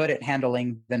because you're good at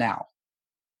handling the now.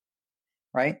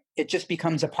 Right? It just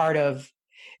becomes a part of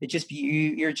it.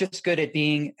 You're just good at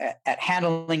being at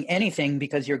handling anything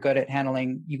because you're good at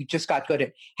handling. You just got good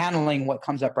at handling what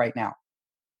comes up right now.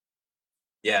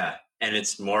 Yeah, and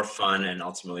it's more fun and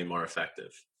ultimately more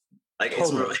effective.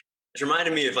 Totally. It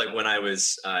reminded me of when I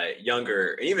was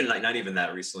younger, even not even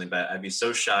that recently, but I'd be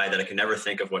so shy that I could never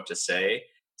think of what to say.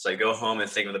 So I go home and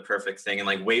think of the perfect thing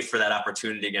and wait for that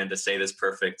opportunity again to say this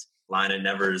perfect line. It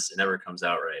never comes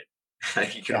out right.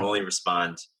 You can only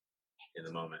respond in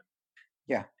the moment.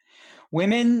 Yeah.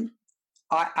 Women,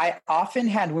 I often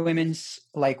had women's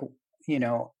in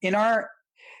our,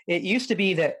 it used to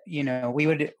be that, we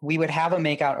would have a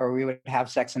makeout or we would have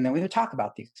sex and then we would talk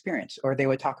about the experience, or they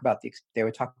would talk about the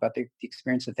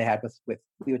experience that they had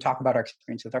we would talk about our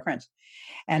experience with our friends.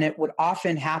 And it would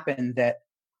often happen that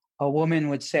a woman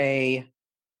would say,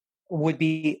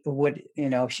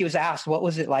 she was asked, what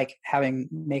was it like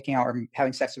making out or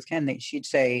having sex with Ken? She'd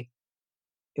say,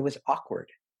 it was awkward.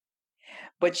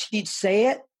 But she'd say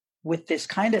it with this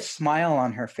kind of smile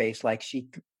on her face, she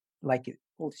liked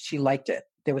it.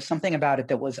 There was something about it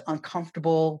that was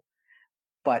uncomfortable,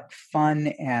 but fun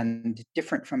and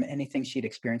different from anything she'd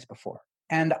experienced before.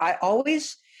 And I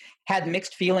always had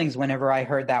mixed feelings whenever I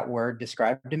heard that word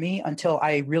described to me until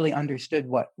I really understood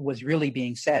what was really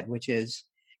being said, which is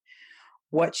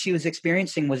what she was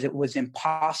experiencing was it was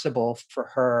impossible for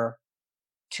her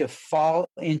to fall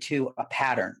into a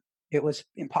pattern. It was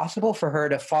impossible for her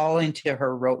to fall into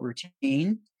her rote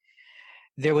routine.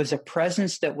 There was a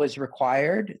presence that was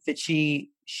required that she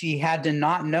had to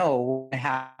not know what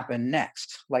happened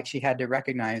next. She had to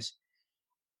recognize,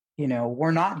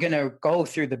 we're not going to go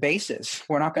through the bases.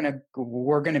 We're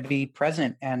going to be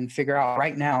present and figure out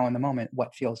right now in the moment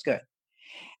what feels good.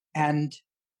 And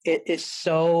it is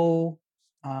so,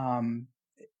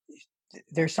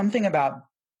 there's something about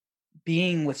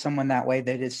being with someone that way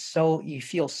that is so, you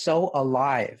feel so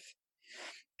alive.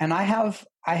 And I have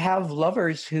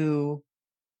lovers who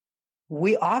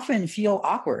we often feel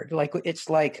awkward. It's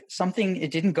something,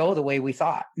 it didn't go the way we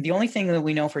thought. The only thing that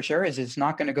we know for sure is it's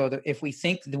not going to go. If we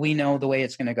think that we know the way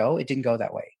it's going to go, it didn't go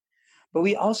that way. But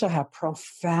we also have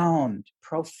profound,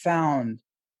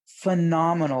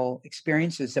 phenomenal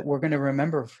experiences that we're going to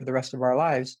remember for the rest of our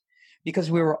lives because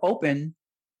we were open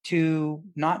to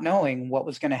not knowing what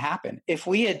was going to happen. If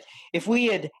we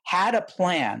had a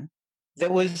plan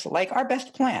that was our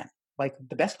best plan,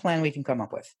 the best plan we can come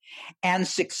up with, and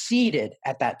succeeded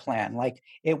at that plan,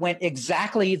 it went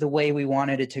exactly the way we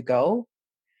wanted it to go,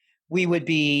 we would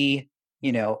be,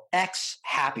 X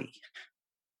happy.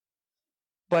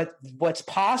 But what's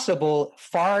possible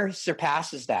far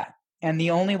surpasses that. And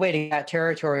the only way to get that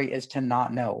territory is to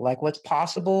not know. What's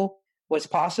possible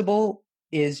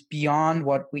is beyond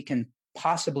what we can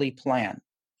possibly plan.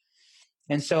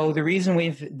 And so the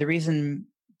reason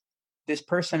this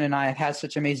person and I have had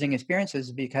such amazing experiences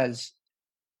is because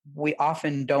we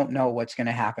often don't know what's going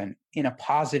to happen in a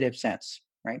positive sense,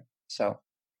 right? So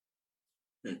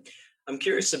I'm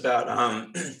curious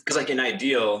about, because in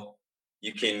ideal,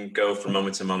 you can go from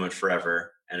moment to moment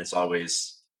forever, and it's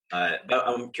always, but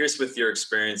I'm curious with your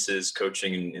experiences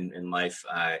coaching in life,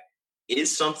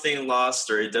 is something lost,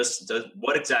 or it does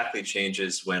what exactly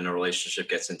changes when a relationship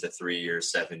gets into 3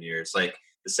 years, 7 years? Like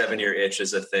the 7-year itch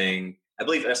is a thing. I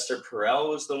believe Esther Perel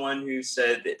was the one who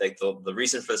said that, like the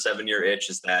reason for the 7-year itch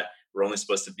is that we're only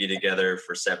supposed to be together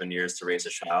for 7 years to raise a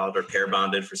child, or pair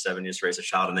bonded for 7 years to raise a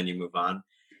child, and then you move on.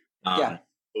 Yeah.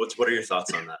 What are your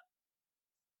thoughts on that?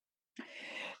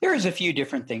 There's a few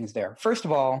different things there. First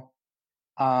of all,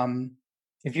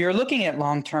 if you're looking at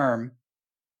long term,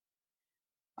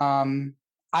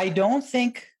 I don't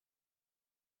think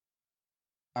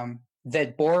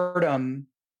that boredom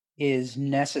is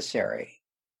necessary.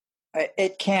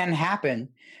 It can happen,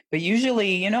 but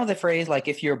usually, you know, the phrase, like,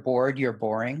 if you're bored, you're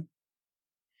boring.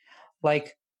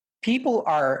 Like,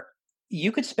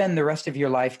 you could spend the rest of your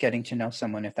life getting to know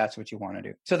someone if that's what you want to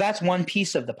do. So that's one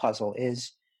piece of the puzzle.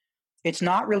 Is it's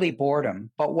not really boredom,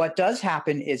 but what does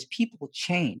happen is people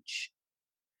change.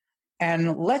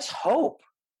 And let's hope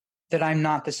that I'm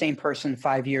not the same person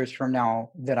 5 years from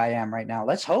now that I am right now.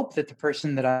 Let's hope that the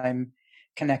person that I'm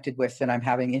connected with, that I'm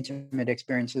having intimate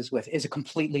experiences with, is a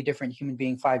completely different human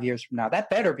being 5 years from now. That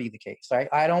better be the case. Right?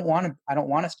 I don't want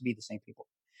us to be the same people.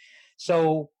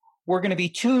 So we're going to be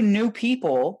two new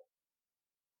people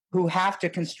who have to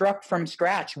construct from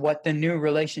scratch what the new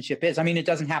relationship is. I mean, it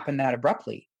doesn't happen that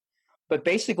abruptly, but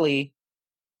basically,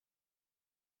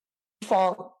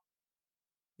 fall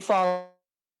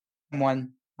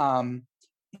someone,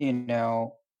 you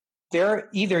know, they're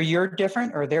either you're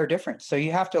different or they're different. So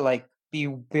you have to, like, be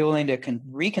willing to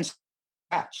reconstruct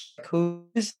who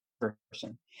is the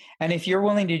person. And if you're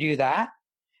willing to do that,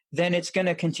 then it's going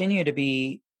to continue to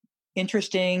be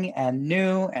interesting and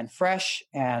new and fresh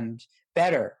and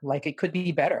better. Like, it could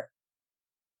be better.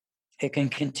 It can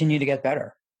continue to get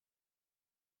better.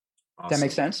 Awesome. Does that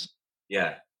make sense?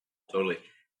 Yeah, totally.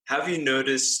 Have you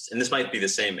noticed, and this might be the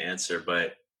same answer,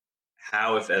 but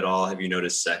how, if at all, have you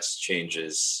noticed sex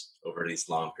changes over these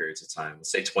long periods of time?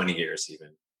 Let's say 20 years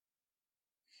even.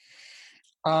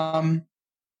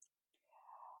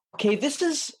 Okay, this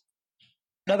is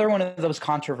another one of those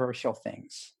controversial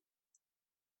things.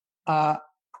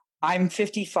 I'm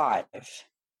 55.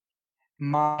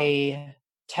 My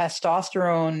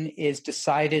testosterone is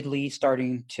decidedly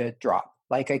starting to drop.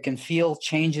 Like, I can feel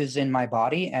changes in my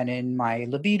body and in my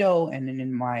libido and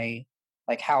in my,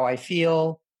 like, how I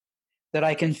feel, that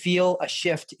I can feel a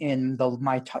shift in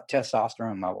my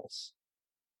testosterone levels.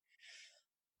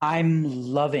 I'm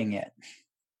loving it.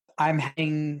 I'm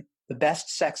having the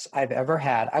best sex I've ever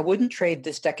had. I wouldn't trade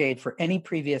this decade for any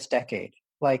previous decade.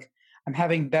 Like, I'm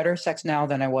having better sex now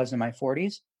than I was in my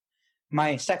 40s.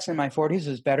 My sex in my 40s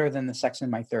was better than the sex in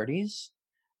my 30s.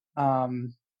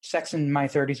 Sex in my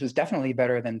 30s was definitely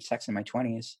better than sex in my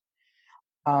 20s.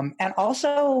 And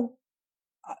also,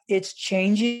 it's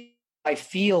changing how I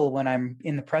feel when I'm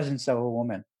in the presence of a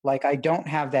woman. Like, I don't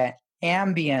have that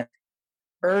ambient,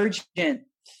 urgent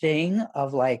thing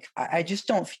of, like, I just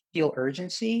don't feel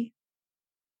urgency.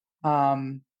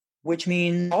 Which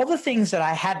means all the things that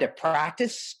I had to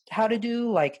practice how to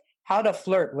do, like how to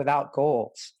flirt without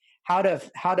goals, how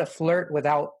to flirt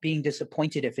without being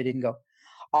disappointed if it didn't go,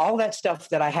 all that stuff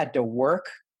that I had to work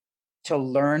to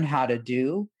learn how to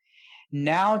do,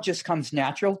 now just comes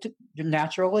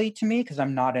naturally to me because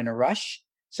I'm not in a rush.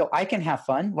 So I can have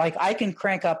fun. Like, I can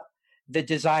crank up the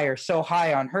desire so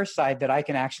high on her side that I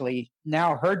can actually,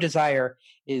 now her desire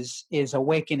is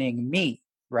awakening me,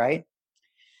 right?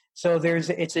 So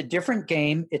it's a different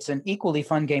game. It's an equally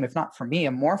fun game, if not for me,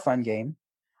 a more fun game.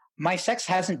 My sex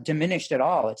hasn't diminished at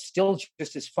all. It's still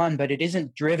just as fun, but it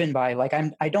isn't driven by, like,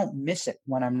 I don't miss it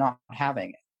when I'm not having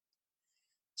it.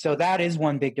 So that is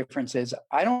one big difference, is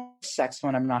I don't miss sex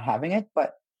when I'm not having it,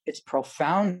 but it's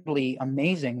profoundly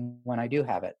amazing when I do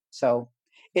have it. So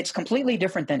it's completely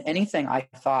different than anything I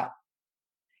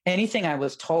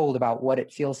was told about what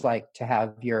it feels like to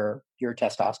have your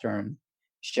testosterone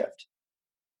shift.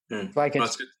 Like,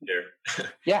 that's good to hear.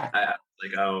 Yeah.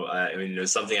 I mean, it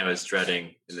was something I was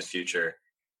dreading in the future.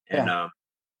 And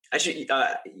actually, you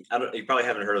probably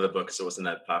haven't heard of the book because it wasn't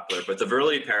that popular, but the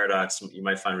virility paradox you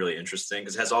might find really interesting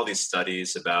because it has all these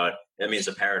studies about, I mean, it's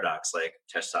a paradox, like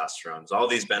testosterone, all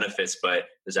these benefits, but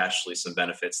there's actually some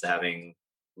benefits to having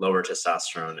lower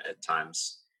testosterone at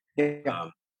times.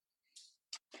 Yeah.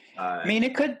 I mean,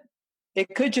 it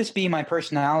could just be my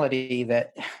personality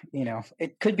that, you know,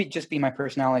 it could be just be my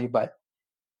personality, but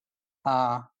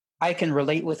I can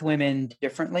relate with women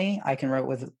differently. I can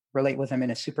relate with them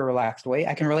in a super relaxed way.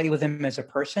 I can relate with them as a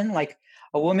person, like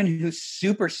a woman who's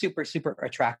super, super, super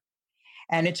attractive.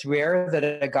 And it's rare that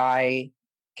a guy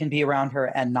can be around her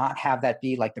and not have that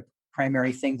be like the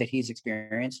primary thing that he's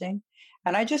experiencing.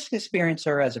 And I just experience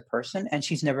her as a person, and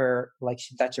she's never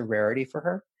that's a rarity for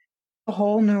her. A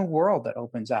whole new world that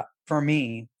opens up for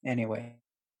me anyway.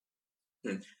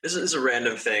 This is a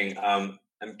random thing. I'm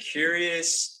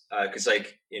curious because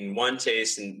like in One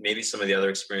Taste and maybe some of the other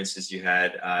experiences you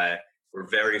had were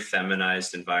very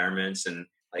feminized environments, and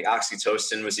like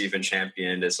oxytocin was even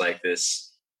championed as like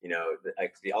this,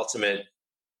 like the ultimate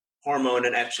hormone.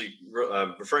 And actually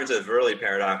referring to the Verley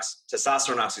paradox,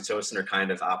 testosterone and oxytocin are kind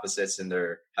of opposites in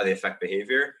how they affect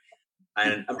behavior.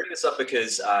 And I'm bringing this up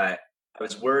because I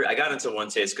was worried. I got into One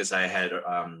Taste because I had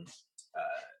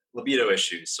libido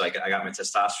issues. So I got my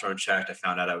testosterone checked. I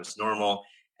found out I was normal.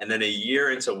 And then a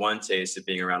year into One Taste of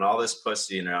being around all this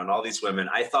pussy and around all these women,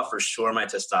 I thought for sure my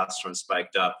testosterone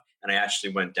spiked up, and I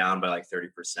actually went down by like 30%.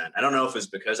 I don't know if it was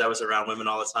because I was around women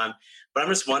all the time, but I'm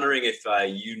just wondering if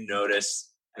you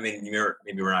noticed, maybe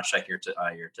we're not checking your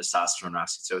testosterone or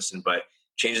oxytocin, but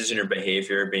changes in your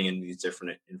behavior being in these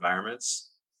different environments.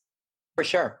 For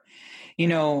sure.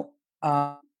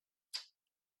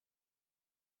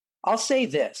 I'll say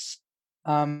this.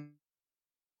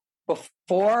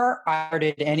 Before I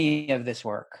started any of this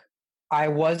work, I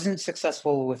wasn't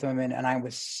successful with women, and I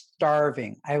was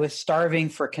starving. I was starving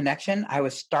for connection. I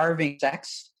was starving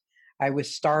sex. I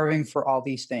was starving for all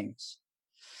these things.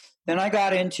 Then I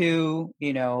got into,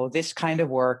 this kind of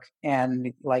work,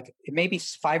 and like maybe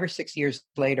 5 or 6 years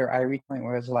later, I reached a point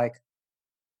where I was like,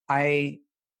 I'm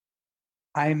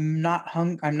not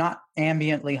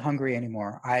ambiently hungry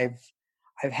anymore.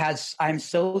 I'm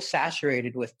so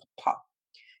saturated with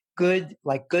good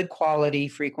quality,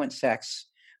 frequent sex,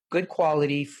 good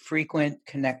quality, frequent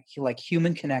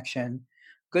human connection,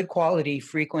 good quality,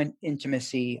 frequent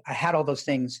intimacy. I had all those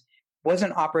things.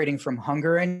 Wasn't operating from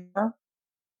hunger anymore.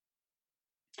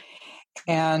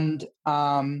 And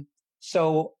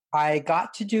so I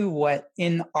got to do what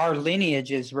in our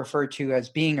lineage is referred to as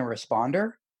being a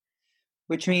responder,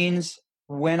 which means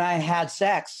when I had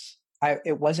sex,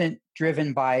 it wasn't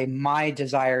driven by my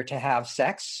desire to have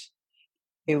sex.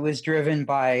 It was driven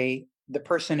by the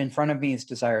person in front of me's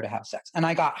desire to have sex. And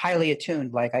I got highly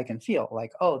attuned, like I can feel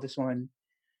like, oh, this one,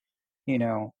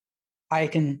 I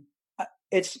can,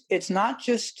 it's not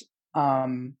just,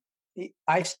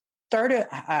 I started,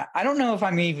 I don't know if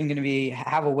I'm even going to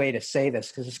have a way to say this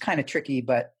because it's kind of tricky,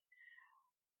 but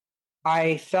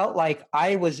I felt like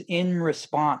I was in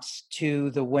response to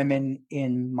the women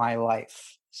in my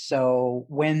life. So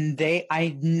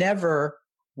I never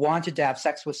wanted to have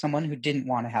sex with someone who didn't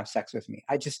want to have sex with me.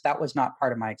 That was not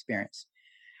part of my experience.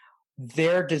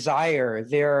 Their desire,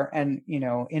 in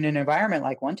an environment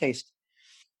like One Taste,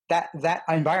 that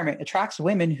environment attracts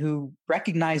women who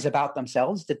recognize about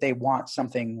themselves that they want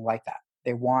something like that.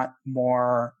 They want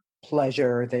more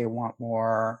pleasure. They want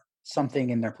more something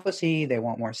in their pussy. They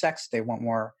want more sex. They want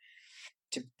more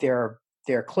their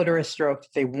clitoris stroked.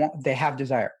 They have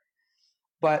desire.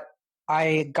 But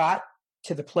I got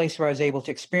to the place where I was able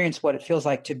to experience what it feels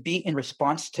like to be in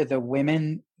response to the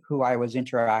women who I was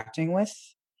interacting with.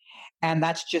 And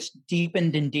that's just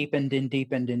deepened and deepened and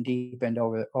deepened and deepened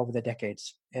over the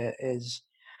decades. Is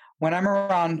when I'm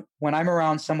around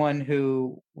someone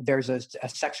who there's a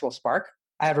sexual spark,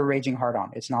 I have a raging heart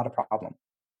on. It's not a problem.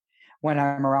 When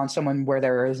I'm around someone where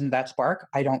there isn't that spark,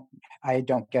 I don't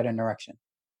get an erection.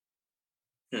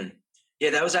 Yeah,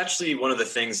 that was actually one of the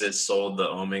things that sold the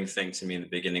oming thing to me in the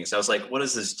beginning. So I was like, what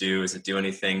does this do? Does it do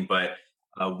anything? But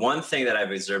one thing that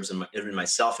I've observed in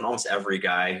myself and almost every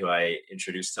guy who I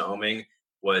introduced to oming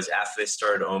was after they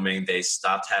started oming, they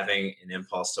stopped having an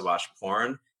impulse to watch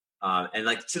porn. And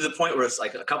like to the point where it's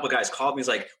like a couple of guys called me, he's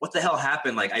like, what the hell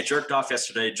happened? Like I jerked off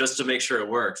yesterday just to make sure it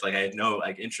worked. Like I had no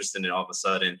interest in it all of a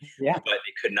sudden, yeah. But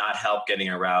they could not help getting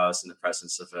aroused in the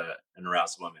presence of an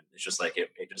aroused woman. It's just like,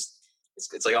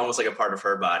 it's like almost like a part of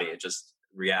her body. It just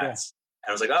reacts. Yeah.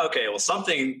 And I was like, oh, okay, well,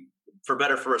 something for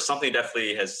better, for worse, something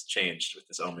definitely has changed with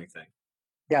this oming thing.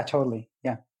 Yeah, totally.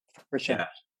 Yeah, for sure. Yeah.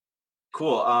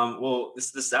 Cool. Well,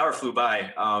 this hour flew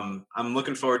by. I'm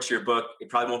looking forward to your book. It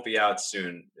probably won't be out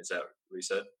soon. Is that what you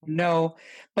said? No,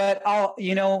 but I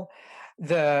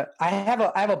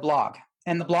have a blog,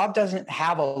 and the blog doesn't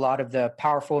have a lot of the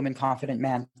Powerful Woman, Confident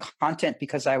Man content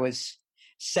because I was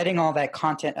setting all that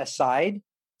content aside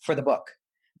for the book.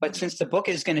 But since the book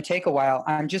is going to take a while,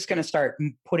 I'm just going to start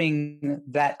putting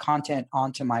that content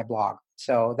onto my blog.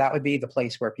 So that would be the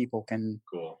place where people can.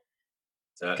 Cool.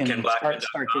 So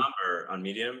KenBlackman.com or on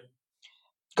Medium?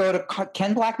 Go to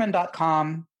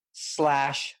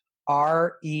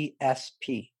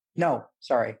KenBlackman.com/RESP. No,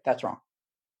 sorry, that's wrong.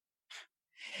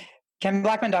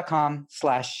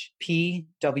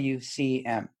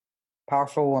 KenBlackman.com/PWCM.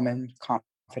 Powerful Woman,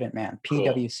 Confident Man, Cool.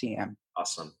 PWCM.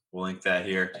 Awesome. We'll link that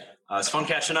here. It's fun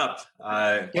catching up.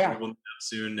 Yeah. We'll meet up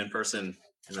soon in person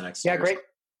in the next Yeah, year.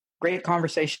 great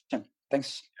conversation.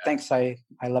 Thanks. Yeah. Thanks. I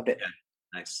loved it. Yeah.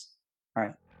 Nice. All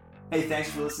right. Hey, thanks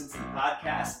for listening to the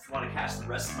podcast. If you want to catch the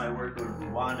rest of my work, go to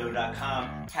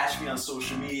Ruwando.com. Catch me on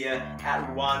social media at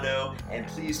Ruwando, and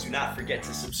please do not forget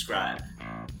to subscribe.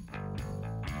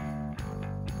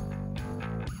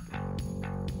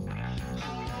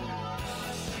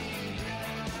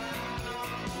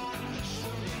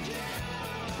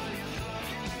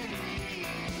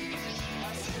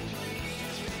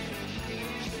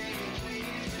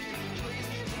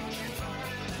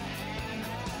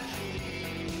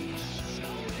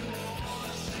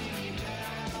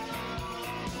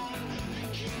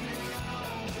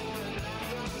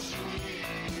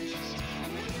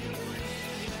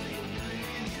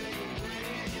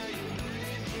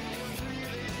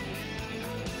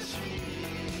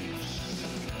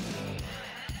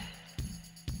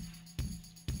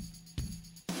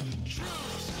 True.